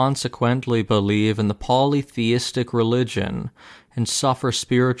 and consequently believe in the polytheistic religion and suffer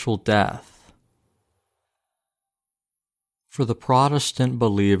spiritual death. For the Protestant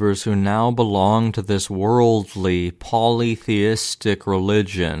believers who now belong to this worldly, polytheistic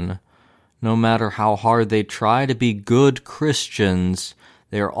religion, no matter how hard they try to be good Christians,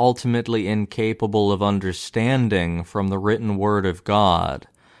 they are ultimately incapable of understanding from the written word of God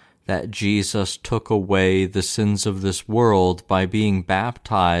that Jesus took away the sins of this world by being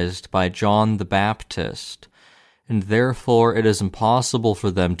baptized by John the Baptist, and therefore it is impossible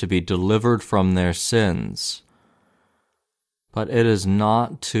for them to be delivered from their sins. But it is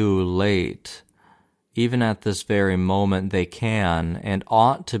not too late. Even at this very moment they can and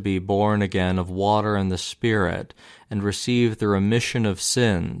ought to be born again of water and the Spirit, and receive the remission of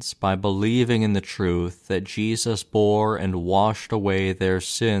sins by believing in the truth that Jesus bore and washed away their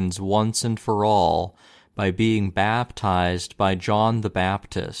sins once and for all by being baptized by John the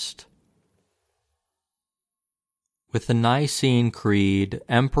Baptist. With the Nicene Creed,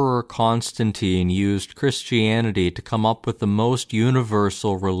 Emperor Constantine used Christianity to come up with the most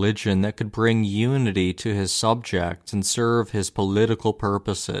universal religion that could bring unity to his subjects and serve his political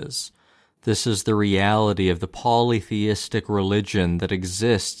purposes. This is the reality of the polytheistic religion that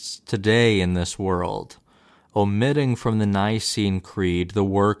exists today in this world, omitting from the Nicene Creed the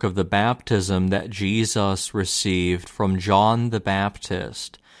work of the baptism that Jesus received from John the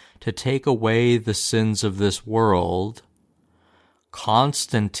Baptist to take away the sins of this world.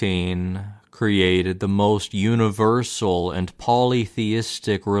 Constantine created the most universal and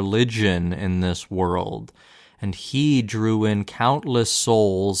polytheistic religion in this world, and he drew in countless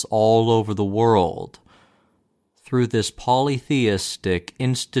souls all over the world. Through this polytheistic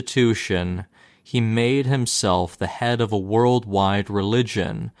institution, he made himself the head of a worldwide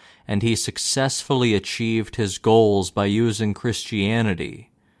religion, and he successfully achieved his goals by using Christianity.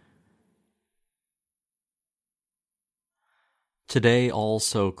 Today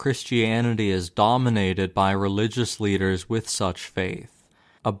also, Christianity is dominated by religious leaders with such faith,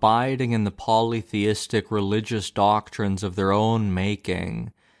 abiding in the polytheistic religious doctrines of their own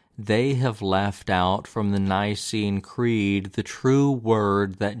making. They have left out from the Nicene Creed the true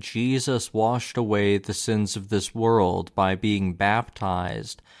word that Jesus washed away the sins of this world by being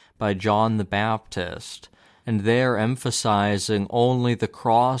baptized by John the Baptist, and they're emphasizing only the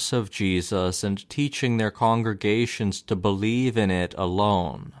cross of Jesus and teaching their congregations to believe in it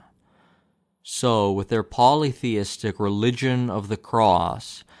alone. So, with their polytheistic religion of the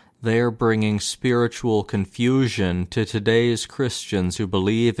cross, they're bringing spiritual confusion to today's Christians who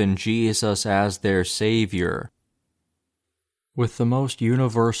believe in Jesus as their Savior. With the most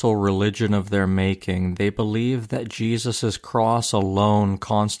universal religion of their making, they believe that Jesus' cross alone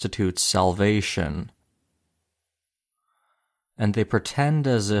constitutes salvation, and they pretend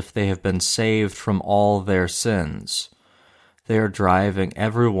as if they have been saved from all their sins. They are driving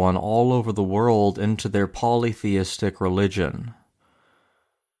everyone all over the world into their polytheistic religion.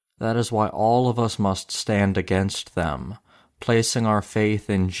 That is why all of us must stand against them, placing our faith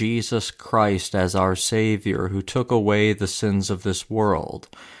in Jesus Christ as our Savior, who took away the sins of this world,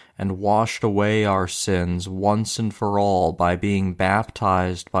 and washed away our sins once and for all by being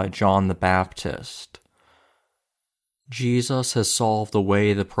baptized by John the Baptist. Jesus has solved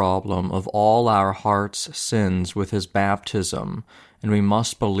away the problem of all our heart's sins with his baptism, and we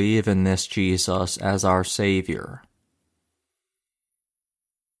must believe in this Jesus as our Savior.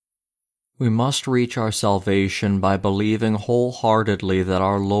 We must reach our salvation by believing wholeheartedly that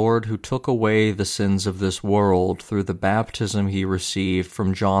our Lord, who took away the sins of this world through the baptism he received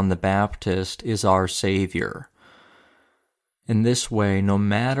from John the Baptist, is our Savior. In this way, no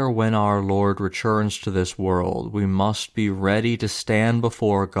matter when our Lord returns to this world, we must be ready to stand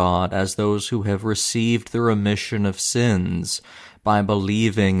before God as those who have received the remission of sins by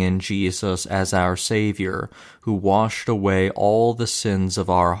believing in Jesus as our Savior, who washed away all the sins of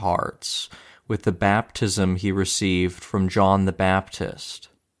our hearts with the baptism he received from John the Baptist.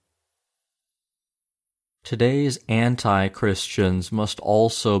 Today's anti-Christians must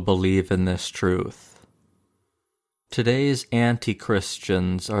also believe in this truth. Today's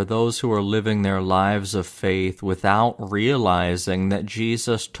anti-Christians are those who are living their lives of faith without realizing that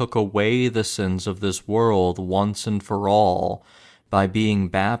Jesus took away the sins of this world once and for all by being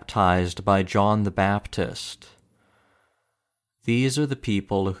baptized by John the Baptist. These are the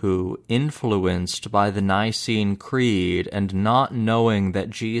people who, influenced by the Nicene Creed and not knowing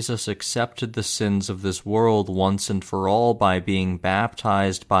that Jesus accepted the sins of this world once and for all by being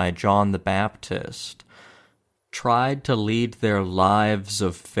baptized by John the Baptist, tried to lead their lives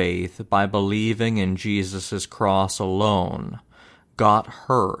of faith by believing in Jesus' cross alone, got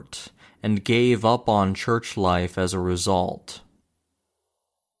hurt, and gave up on church life as a result.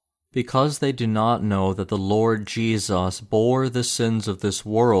 Because they do not know that the Lord Jesus bore the sins of this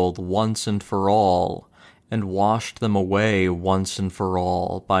world once and for all, and washed them away once and for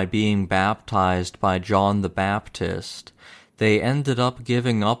all by being baptized by John the Baptist, they ended up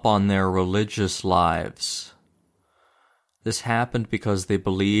giving up on their religious lives. This happened because they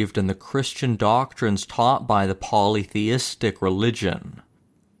believed in the Christian doctrines taught by the polytheistic religion.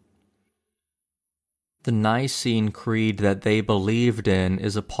 The Nicene Creed that they believed in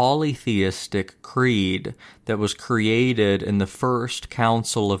is a polytheistic creed that was created in the First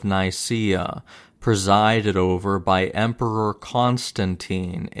Council of Nicaea, presided over by Emperor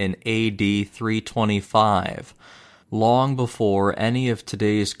Constantine in AD 325, long before any of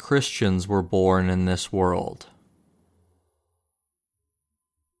today's Christians were born in this world.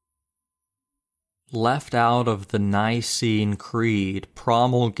 Left out of the Nicene Creed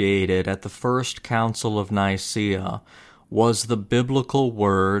promulgated at the First Council of Nicaea was the biblical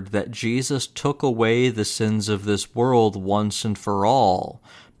word that Jesus took away the sins of this world once and for all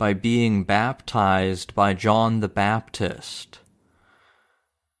by being baptized by John the Baptist.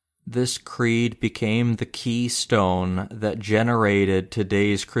 This creed became the keystone that generated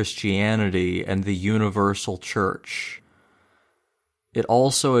today's Christianity and the universal church. It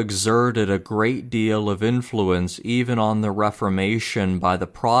also exerted a great deal of influence even on the Reformation by the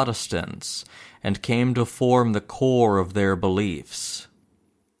Protestants, and came to form the core of their beliefs.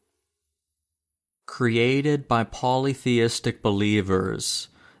 Created by polytheistic believers,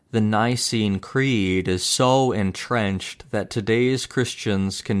 the Nicene Creed is so entrenched that today's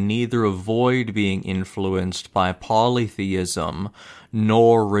Christians can neither avoid being influenced by polytheism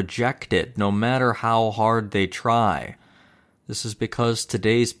nor reject it, no matter how hard they try. This is because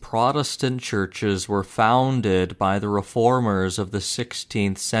today's Protestant churches were founded by the reformers of the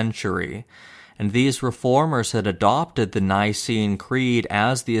 16th century, and these reformers had adopted the Nicene Creed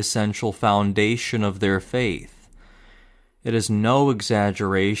as the essential foundation of their faith. It is no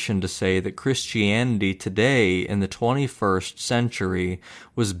exaggeration to say that Christianity today in the 21st century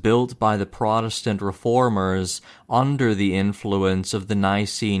was built by the Protestant reformers under the influence of the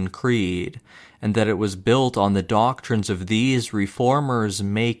Nicene Creed, and that it was built on the doctrines of these reformers'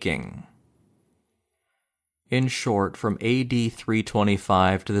 making. In short, from AD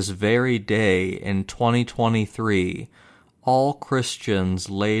 325 to this very day in 2023, all Christians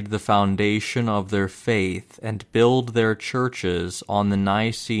laid the foundation of their faith and build their churches on the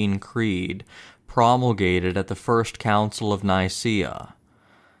Nicene Creed promulgated at the First Council of Nicaea.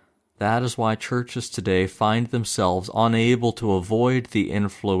 That is why churches today find themselves unable to avoid the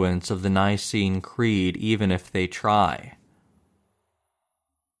influence of the Nicene Creed even if they try.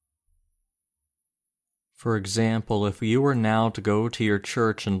 For example, if you were now to go to your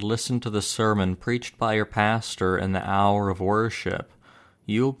church and listen to the sermon preached by your pastor in the hour of worship,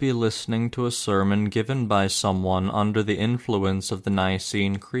 you'll be listening to a sermon given by someone under the influence of the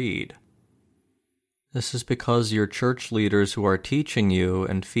Nicene Creed. This is because your church leaders who are teaching you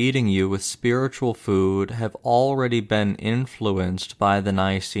and feeding you with spiritual food have already been influenced by the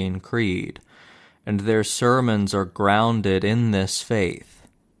Nicene Creed, and their sermons are grounded in this faith.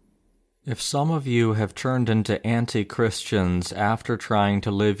 If some of you have turned into anti-Christians after trying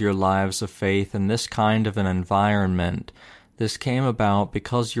to live your lives of faith in this kind of an environment, this came about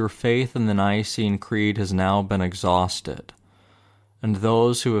because your faith in the Nicene Creed has now been exhausted. And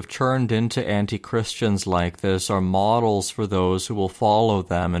those who have turned into anti-Christians like this are models for those who will follow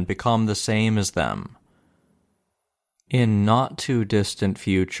them and become the same as them. In not too distant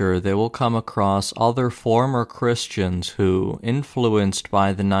future, they will come across other former Christians who, influenced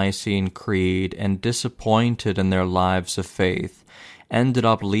by the Nicene Creed and disappointed in their lives of faith, ended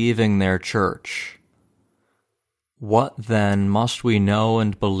up leaving their church. What then must we know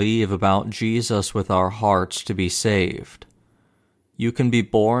and believe about Jesus with our hearts to be saved? You can be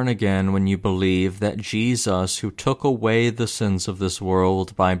born again when you believe that Jesus, who took away the sins of this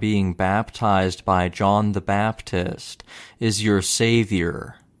world by being baptized by John the Baptist, is your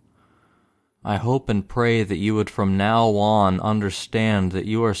Savior. I hope and pray that you would from now on understand that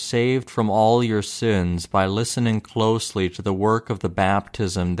you are saved from all your sins by listening closely to the work of the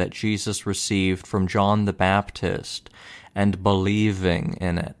baptism that Jesus received from John the Baptist and believing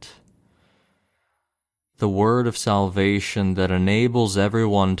in it. The word of salvation that enables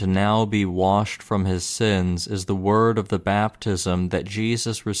everyone to now be washed from his sins is the word of the baptism that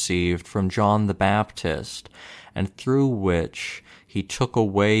Jesus received from John the Baptist, and through which he took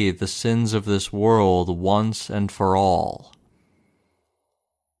away the sins of this world once and for all.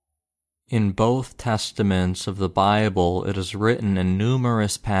 In both testaments of the Bible, it is written in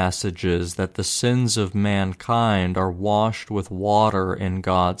numerous passages that the sins of mankind are washed with water in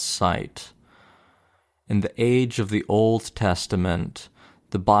God's sight. In the age of the Old Testament,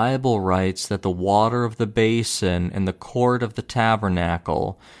 the Bible writes that the water of the basin in the court of the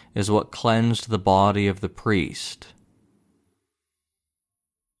tabernacle is what cleansed the body of the priest.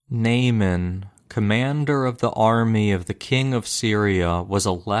 Naaman, commander of the army of the king of Syria, was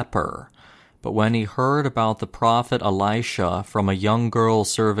a leper, but when he heard about the prophet Elisha from a young girl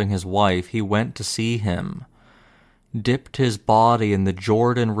serving his wife, he went to see him, dipped his body in the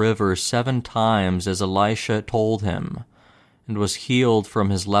Jordan River 7 times as Elisha told him, and was healed from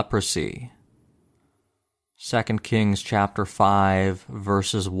his leprosy. 2 Kings chapter 5,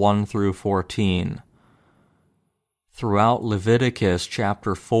 verses 1 through 14. Throughout Leviticus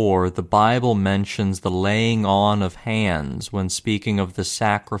chapter 4, the Bible mentions the laying on of hands when speaking of the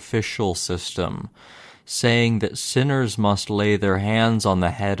sacrificial system, saying that sinners must lay their hands on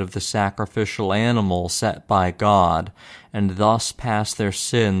the head of the sacrificial animal set by God, and thus pass their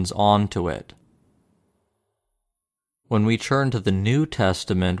sins on to it. When we turn to the New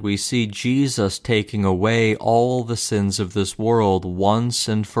Testament, we see Jesus taking away all the sins of this world once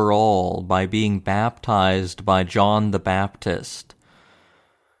and for all by being baptized by John the Baptist.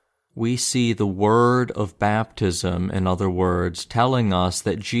 We see the word of baptism, in other words, telling us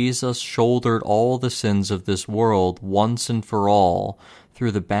that Jesus shouldered all the sins of this world once and for all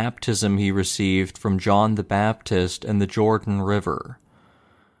through the baptism he received from John the Baptist in the Jordan River.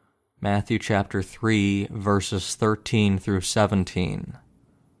 Matthew chapter 3, verses 13 through 17.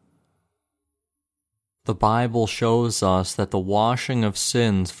 The Bible shows us that the washing of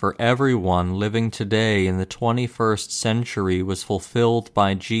sins for everyone living today in the 21st century was fulfilled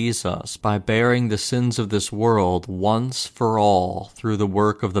by Jesus by bearing the sins of this world once for all through the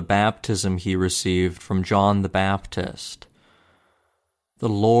work of the baptism he received from John the Baptist. The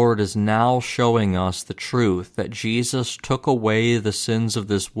Lord is now showing us the truth that Jesus took away the sins of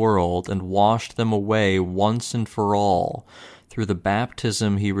this world and washed them away once and for all through the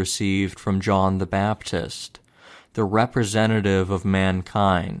baptism he received from John the Baptist, the representative of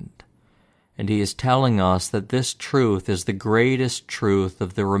mankind. And he is telling us that this truth is the greatest truth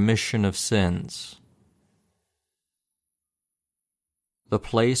of the remission of sins. The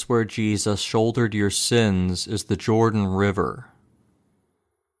place where Jesus shouldered your sins is the Jordan River.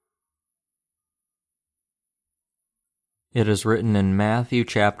 It is written in Matthew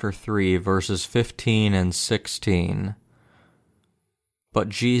chapter 3, verses 15 and 16. But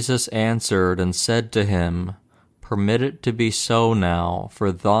Jesus answered and said to him, Permit it to be so now,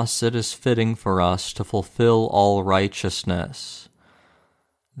 for thus it is fitting for us to fulfill all righteousness.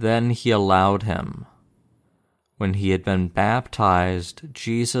 Then he allowed him. When he had been baptized,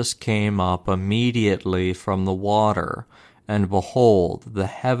 Jesus came up immediately from the water, and behold, the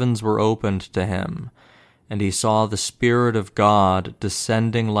heavens were opened to him, and he saw the Spirit of God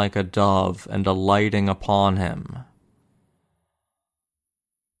descending like a dove and alighting upon him.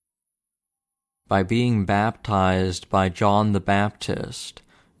 By being baptized by John the Baptist,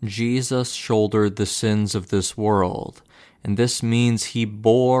 Jesus shouldered the sins of this world, and this means he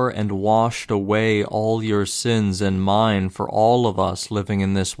bore and washed away all your sins and mine for all of us living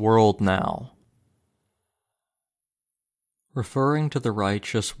in this world now. Referring to the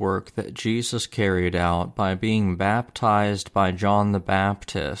righteous work that Jesus carried out by being baptized by John the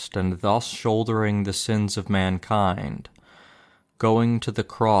Baptist and thus shouldering the sins of mankind, going to the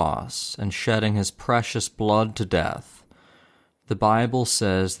cross and shedding his precious blood to death, the Bible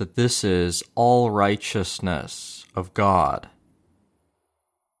says that this is all righteousness of God.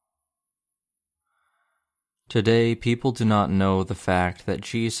 Today, people do not know the fact that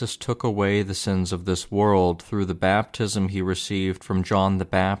Jesus took away the sins of this world through the baptism he received from John the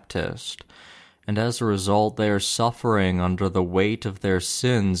Baptist, and as a result they are suffering under the weight of their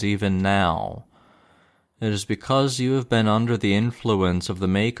sins even now. It is because you have been under the influence of the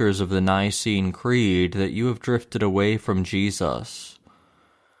makers of the Nicene Creed that you have drifted away from Jesus.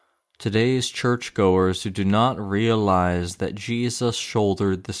 Today's churchgoers who do not realize that Jesus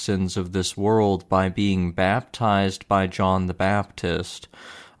shouldered the sins of this world by being baptized by John the Baptist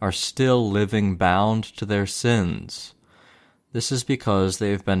are still living bound to their sins. This is because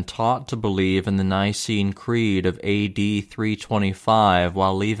they have been taught to believe in the Nicene Creed of AD 325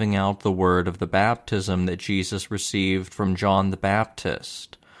 while leaving out the word of the baptism that Jesus received from John the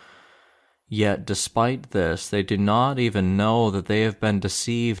Baptist. Yet, despite this, they do not even know that they have been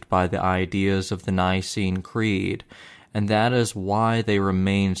deceived by the ideas of the Nicene Creed, and that is why they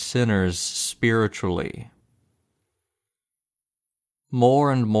remain sinners spiritually.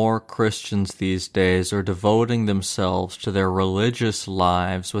 More and more Christians these days are devoting themselves to their religious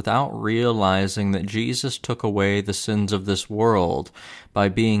lives without realizing that Jesus took away the sins of this world by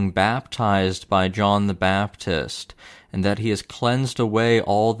being baptized by John the Baptist, and that he has cleansed away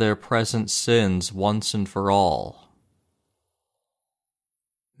all their present sins once and for all.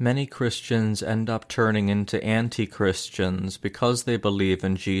 Many Christians end up turning into anti-Christians because they believe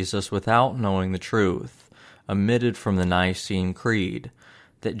in Jesus without knowing the truth, omitted from the Nicene Creed,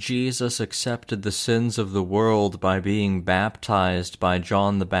 that Jesus accepted the sins of the world by being baptized by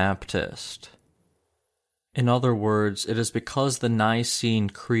John the Baptist. In other words, it is because the Nicene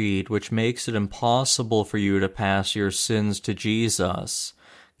Creed, which makes it impossible for you to pass your sins to Jesus,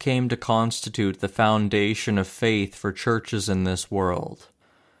 came to constitute the foundation of faith for churches in this world.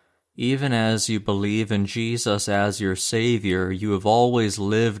 Even as you believe in Jesus as your Savior, you have always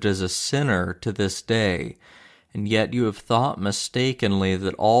lived as a sinner to this day, and yet you have thought mistakenly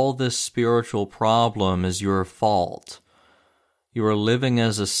that all this spiritual problem is your fault. You are living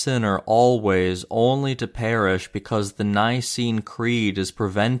as a sinner always, only to perish because the Nicene Creed is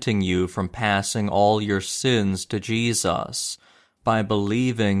preventing you from passing all your sins to Jesus, by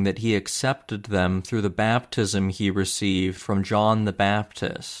believing that he accepted them through the baptism he received from John the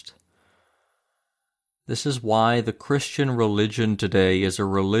Baptist. This is why the Christian religion today is a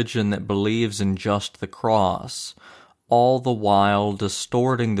religion that believes in just the cross, all the while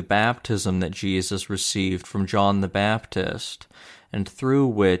distorting the baptism that Jesus received from John the Baptist, and through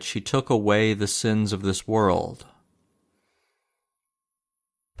which he took away the sins of this world.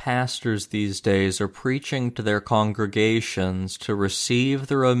 Pastors these days are preaching to their congregations to receive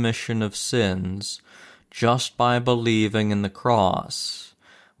the remission of sins just by believing in the cross,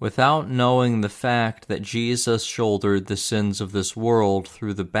 without knowing the fact that Jesus shouldered the sins of this world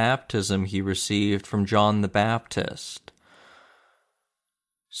through the baptism he received from John the Baptist.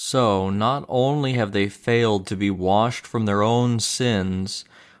 So, not only have they failed to be washed from their own sins,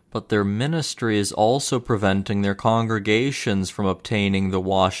 but their ministry is also preventing their congregations from obtaining the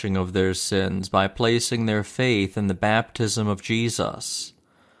washing of their sins by placing their faith in the baptism of Jesus.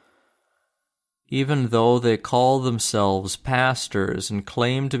 Even though they call themselves pastors and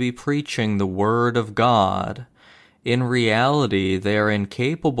claim to be preaching the Word of God, in reality they are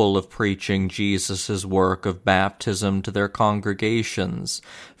incapable of preaching Jesus' work of baptism to their congregations,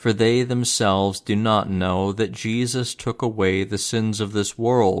 for they themselves do not know that Jesus took away the sins of this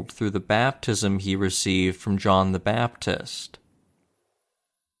world through the baptism he received from John the Baptist.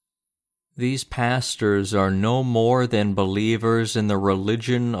 These pastors are no more than believers in the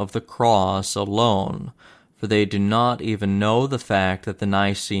religion of the cross alone, for they do not even know the fact that the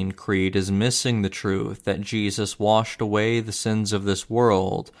Nicene Creed is missing the truth that Jesus washed away the sins of this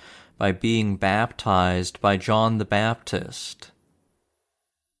world by being baptized by John the Baptist.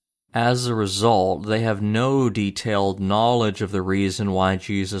 As a result, they have no detailed knowledge of the reason why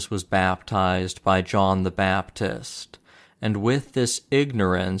Jesus was baptized by John the Baptist. And with this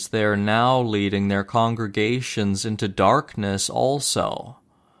ignorance they are now leading their congregations into darkness also.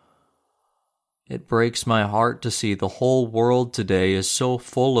 It breaks my heart to see the whole world today is so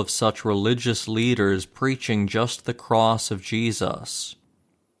full of such religious leaders preaching just the cross of Jesus.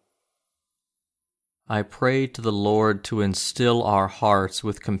 I pray to the Lord to instill our hearts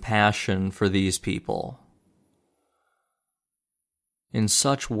with compassion for these people. In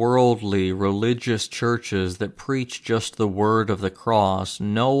such worldly, religious churches that preach just the word of the cross,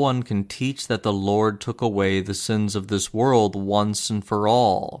 no one can teach that the Lord took away the sins of this world once and for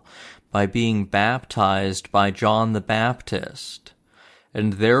all, by being baptized by John the Baptist.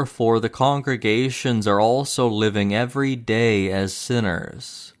 And therefore the congregations are also living every day as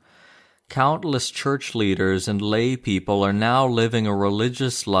sinners. Countless church leaders and lay people are now living a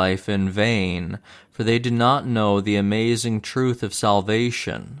religious life in vain, for they do not know the amazing truth of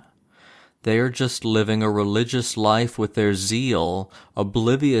salvation. They are just living a religious life with their zeal,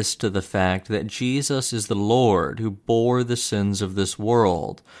 oblivious to the fact that Jesus is the Lord who bore the sins of this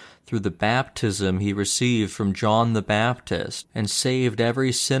world through the baptism he received from John the Baptist, and saved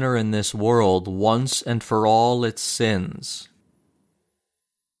every sinner in this world once and for all its sins.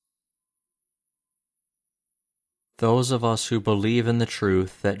 Those of us who believe in the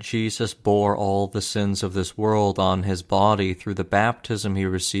truth that Jesus bore all the sins of this world on his body through the baptism he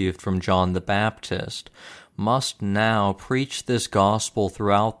received from John the must now preach this gospel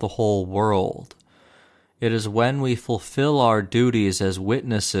throughout the whole world. It is when we fulfill our duties as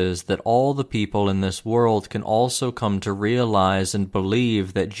witnesses that all the people in this world can also come to realize and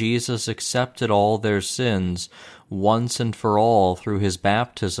believe that Jesus accepted all their sins once and for all through his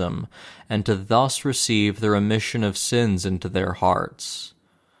baptism, and to thus receive the remission of sins into their hearts.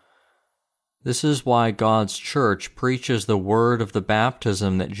 This is why God's church preaches the word of the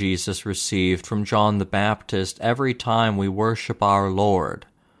baptism that Jesus received from John the Baptist every time we worship our Lord.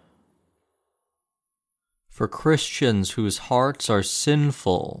 For Christians whose hearts are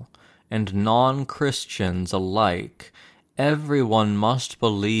sinful, and non-Christians alike, everyone must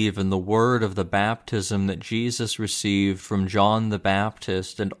believe in the word of the baptism that Jesus received from John the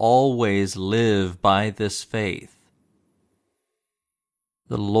Baptist and always live by this faith.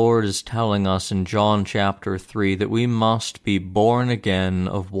 The Lord is telling us in John chapter 3 that we must be born again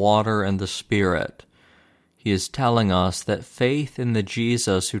of water and the Spirit. He is telling us that faith in the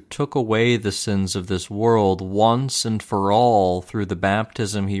Jesus who took away the sins of this world once and for all through the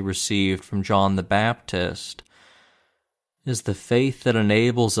baptism he received from John the Baptist is the faith that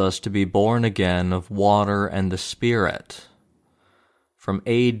enables us to be born again of water and the Spirit. From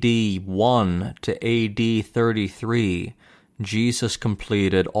A.D. 1 to A.D. 33, Jesus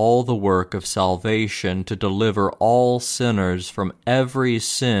completed all the work of salvation to deliver all sinners from every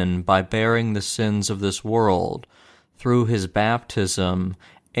sin by bearing the sins of this world through his baptism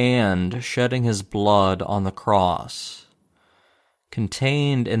and shedding his blood on the cross.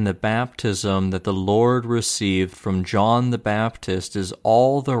 Contained in the baptism that the Lord received from John the Baptist is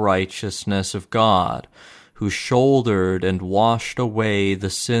all the righteousness of God, who shouldered and washed away the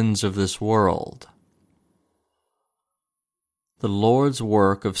sins of this world. The Lord's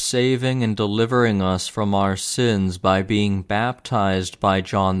work of saving and delivering us from our sins by being baptized by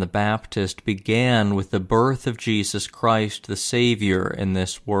John the Baptist began with the birth of Jesus Christ the Savior in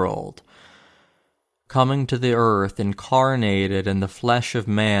this world, coming to the earth incarnated in the flesh of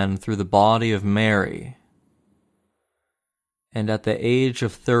man through the body of Mary. And at the age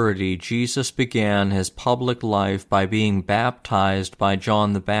of 30, Jesus began his public life by being baptized by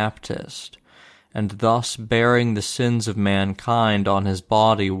John the Baptist, and thus bearing the sins of mankind on his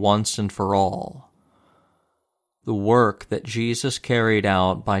body once and for all. The work that Jesus carried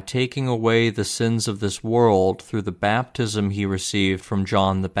out by taking away the sins of this world through the baptism he received from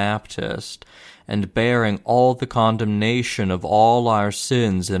John the Baptist, and bearing all the condemnation of all our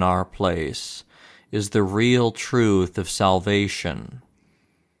sins in our place, is the real truth of salvation.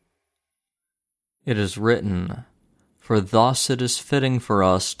 It is written, "For thus it is fitting for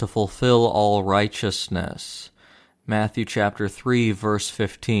us to fulfill all righteousness." Matthew chapter 3, verse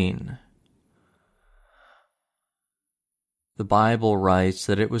 15. The Bible writes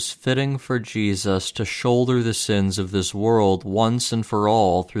that it was fitting for Jesus to shoulder the sins of this world once and for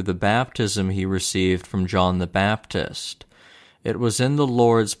all through the baptism he received from John the Baptist. It was in the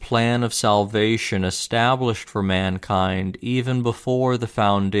Lord's plan of salvation established for mankind even before the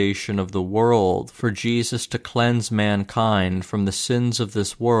foundation of the world for Jesus to cleanse mankind from the sins of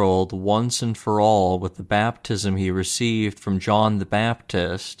this world once and for all with the baptism he received from John the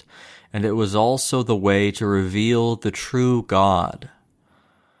Baptist, and it was also the way to reveal the true God.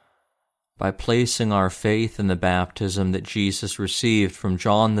 By placing our faith in the baptism that Jesus received from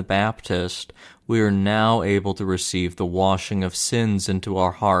John the Baptist, we are now able to receive the washing of sins into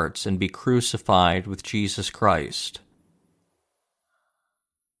our hearts and be crucified with Jesus Christ.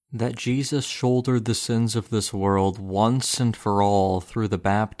 That Jesus shouldered the sins of this world once and for all through the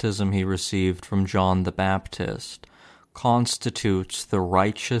baptism he received from John the Baptist constitutes the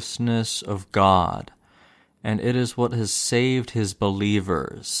righteousness of God, and it is what has saved his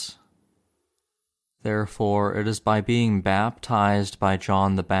believers. Therefore, it is by being baptized by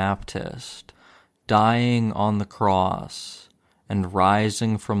John the Baptist, dying on the cross, and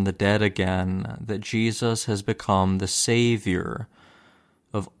rising from the dead again, that Jesus has become the Savior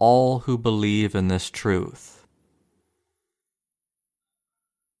of all who believe in this truth.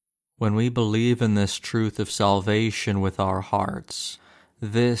 When we believe in this truth of salvation with our hearts,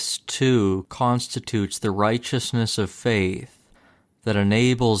 this, too, constitutes the righteousness of faith that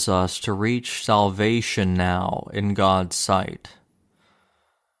enables us to reach salvation now in God's sight.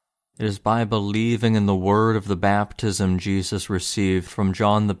 It is by believing in the word of the baptism Jesus received from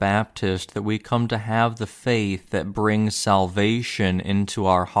John the Baptist that we come to have the faith that brings salvation into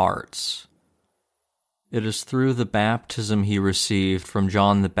our hearts. It is through the baptism he received from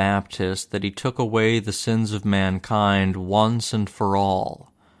John the Baptist that he took away the sins of mankind once and for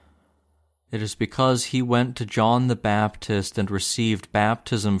all. It is because he went to John the Baptist and received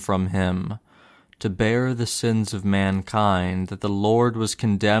baptism from him to bear the sins of mankind that the Lord was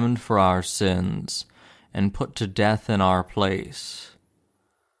condemned for our sins and put to death in our place.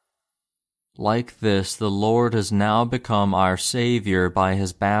 Like this, the Lord has now become our Savior by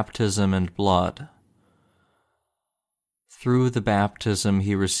his baptism and blood. Through the baptism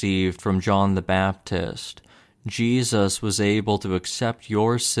he received from John the Baptist, Jesus was able to accept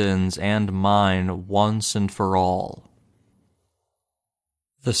your sins and mine once and for all.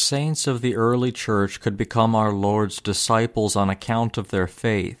 The saints of the early church could become our Lord's disciples on account of their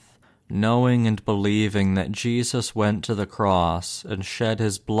faith, knowing and believing that Jesus went to the cross and shed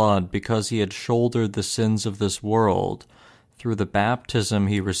his blood because he had shouldered the sins of this world through the baptism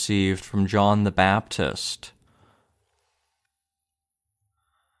he received from John the Baptist.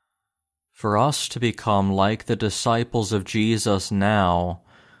 For us to become like the disciples of Jesus now,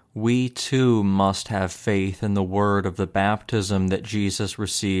 we too must have faith in the word of the baptism that Jesus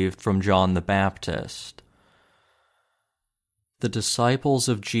received from John the Baptist. The disciples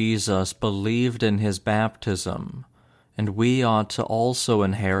of Jesus believed in his baptism, and we ought to also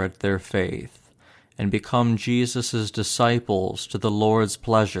inherit their faith and become Jesus' disciples to the Lord's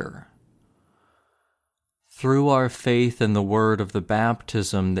pleasure. Through our faith in the word of the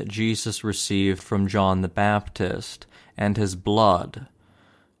baptism that Jesus received from John the Baptist and his blood,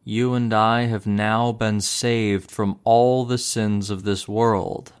 you and I have now been saved from all the sins of this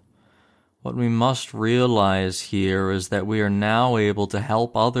world. What we must realize here is that we are now able to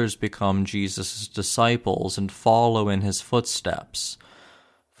help others become Jesus' disciples and follow in his footsteps.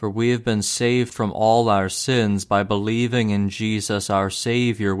 For we have been saved from all our sins by believing in Jesus our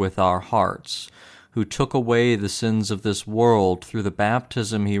Savior with our hearts, who took away the sins of this world through the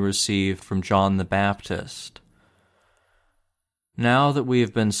baptism he received from John the Baptist. Now that we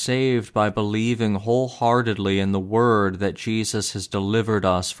have been saved by believing wholeheartedly in the word that Jesus has delivered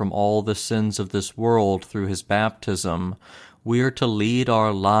us from all the sins of this world through his baptism, we are to lead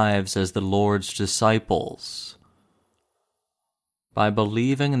our lives as the Lord's disciples. By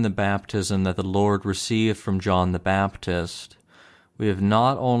believing in the baptism that the Lord received from John the Baptist, we have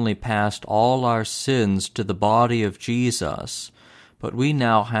not only passed all our sins to the body of Jesus, but we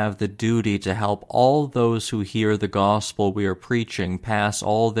now have the duty to help all those who hear the gospel we are preaching pass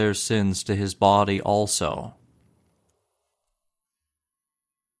all their sins to his body also.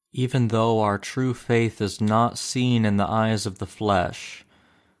 Even though our true faith is not seen in the eyes of the flesh,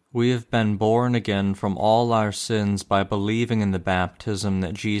 we have been born again from all our sins by believing in the baptism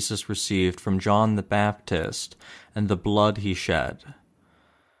that Jesus received from John the Baptist and the blood he shed.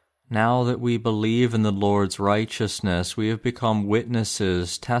 Now that we believe in the Lord's righteousness, we have become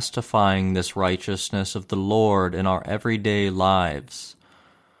witnesses testifying this righteousness of the Lord in our everyday lives.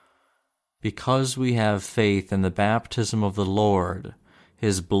 Because we have faith in the baptism of the Lord,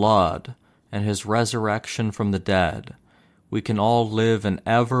 his blood, and his resurrection from the dead, we can all live an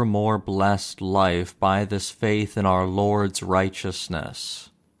ever more blessed life by this faith in our Lord's righteousness.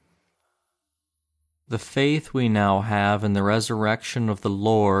 The faith we now have in the resurrection of the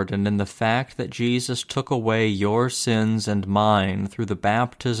Lord and in the fact that Jesus took away your sins and mine through the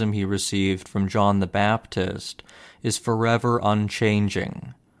baptism he received from John the Baptist is forever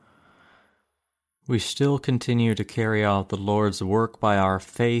unchanging. We still continue to carry out the Lord's work by our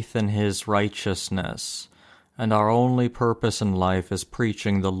faith in his righteousness, and our only purpose in life is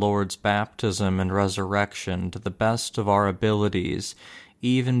preaching the Lord's baptism and resurrection to the best of our abilities,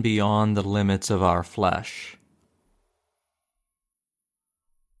 even beyond the limits of our flesh.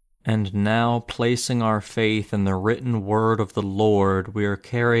 And now, placing our faith in the written word of the Lord, we are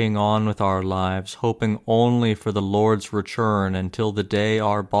carrying on with our lives, hoping only for the Lord's return until the day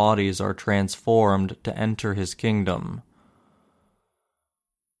our bodies are transformed to enter his kingdom.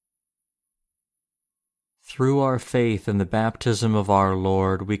 Through our faith in the baptism of our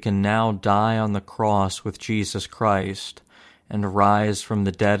Lord, we can now die on the cross with Jesus Christ and rise from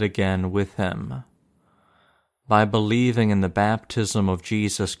the dead again with him. By believing in the baptism of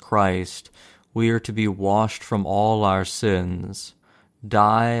Jesus Christ, we are to be washed from all our sins,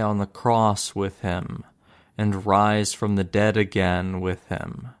 die on the cross with him, and rise from the dead again with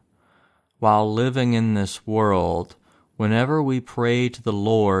him. While living in this world, whenever we pray to the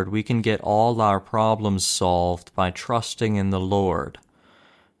Lord, we can get all our problems solved by trusting in the Lord.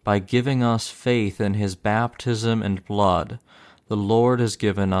 By giving us faith in his baptism and blood, the Lord has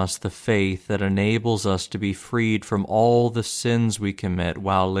given us the faith that enables us to be freed from all the sins we commit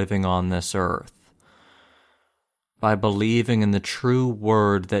while living on this earth. By believing in the true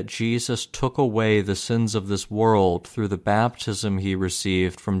word that Jesus took away the sins of this world through the baptism he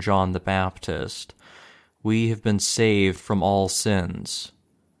received from John the Baptist, we have been saved from all sins.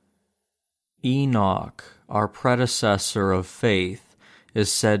 Enoch, our predecessor of faith,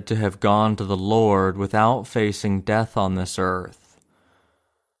 is said to have gone to the Lord without facing death on this earth.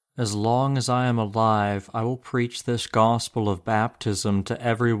 As long as I am alive, I will preach this gospel of baptism to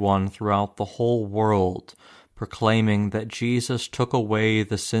everyone throughout the whole world, proclaiming that Jesus took away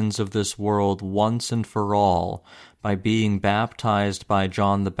the sins of this world once and for all by being baptized by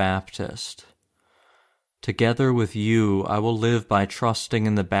John the Baptist. Together with you, I will live by trusting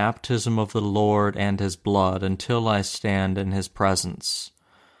in the baptism of the Lord and His blood until I stand in His presence.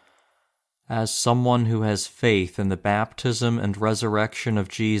 As someone who has faith in the baptism and resurrection of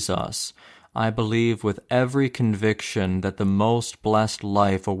Jesus, I believe with every conviction that the most blessed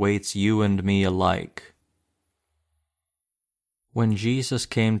life awaits you and me alike. When Jesus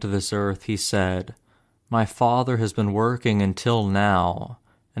came to this earth, He said, "My Father has been working until now,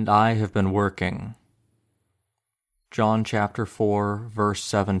 and I have been working." John chapter 4, verse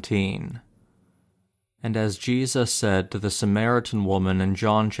 17. And as Jesus said to the Samaritan woman in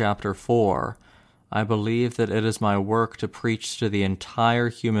John chapter 4, I believe that it is my work to preach to the entire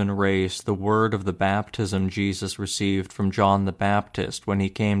human race the word of the baptism Jesus received from John the Baptist when He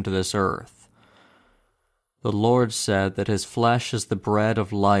came to this earth. The Lord said that His flesh is the bread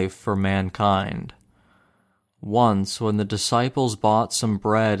of life for mankind. Once, when the disciples bought some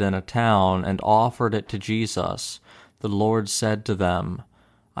bread in a town and offered it to Jesus, the Lord said to them,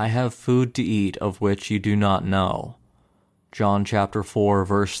 "I have food to eat of which you do not know." John chapter 4,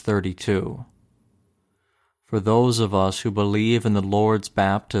 verse 32. For those of us who believe in the Lord's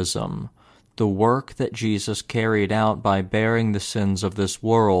baptism, the work that Jesus carried out by bearing the sins of this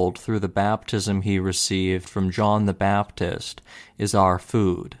world through the baptism He received from John the Baptist is our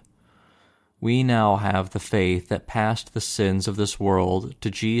food. We now have the faith that passed the sins of this world to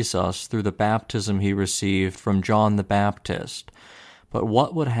Jesus through the baptism He received from John the Baptist. But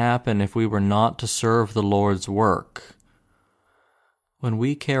what would happen if we were not to serve the Lord's work? When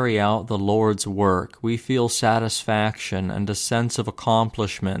we carry out the Lord's work, we feel satisfaction and a sense of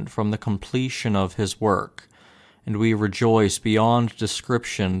accomplishment from the completion of His work, and we rejoice beyond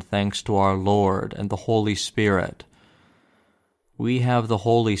description thanks to our Lord and the Holy Spirit. We have the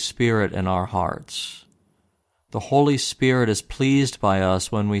Holy Spirit in our hearts. The Holy Spirit is pleased by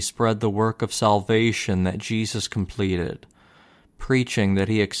us when we spread the work of salvation that Jesus completed, preaching that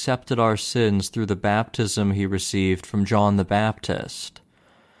He accepted our sins through the baptism He received from John the Baptist.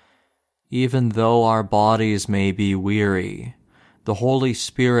 Even though our bodies may be weary, the Holy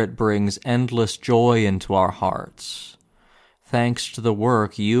Spirit brings endless joy into our hearts. Thanks to the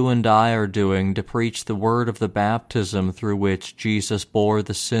work you and I are doing to preach the word of the baptism through which Jesus bore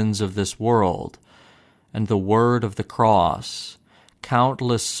the sins of this world, and the word of the cross,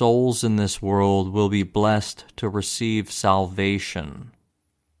 countless souls in this world will be blessed to receive salvation.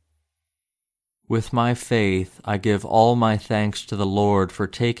 With my faith, I give all my thanks to the Lord for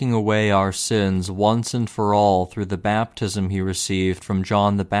taking away our sins once and for all through the baptism He received from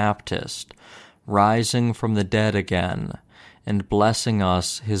John the Baptist, rising from the dead again, and blessing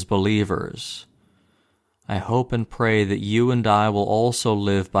us, His believers. I hope and pray that you and I will also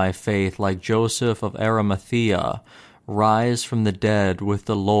live by faith like Joseph of Arimathea, rise from the dead with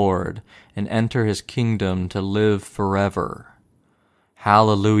the Lord, and enter His kingdom to live forever.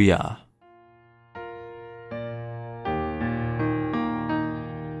 Hallelujah!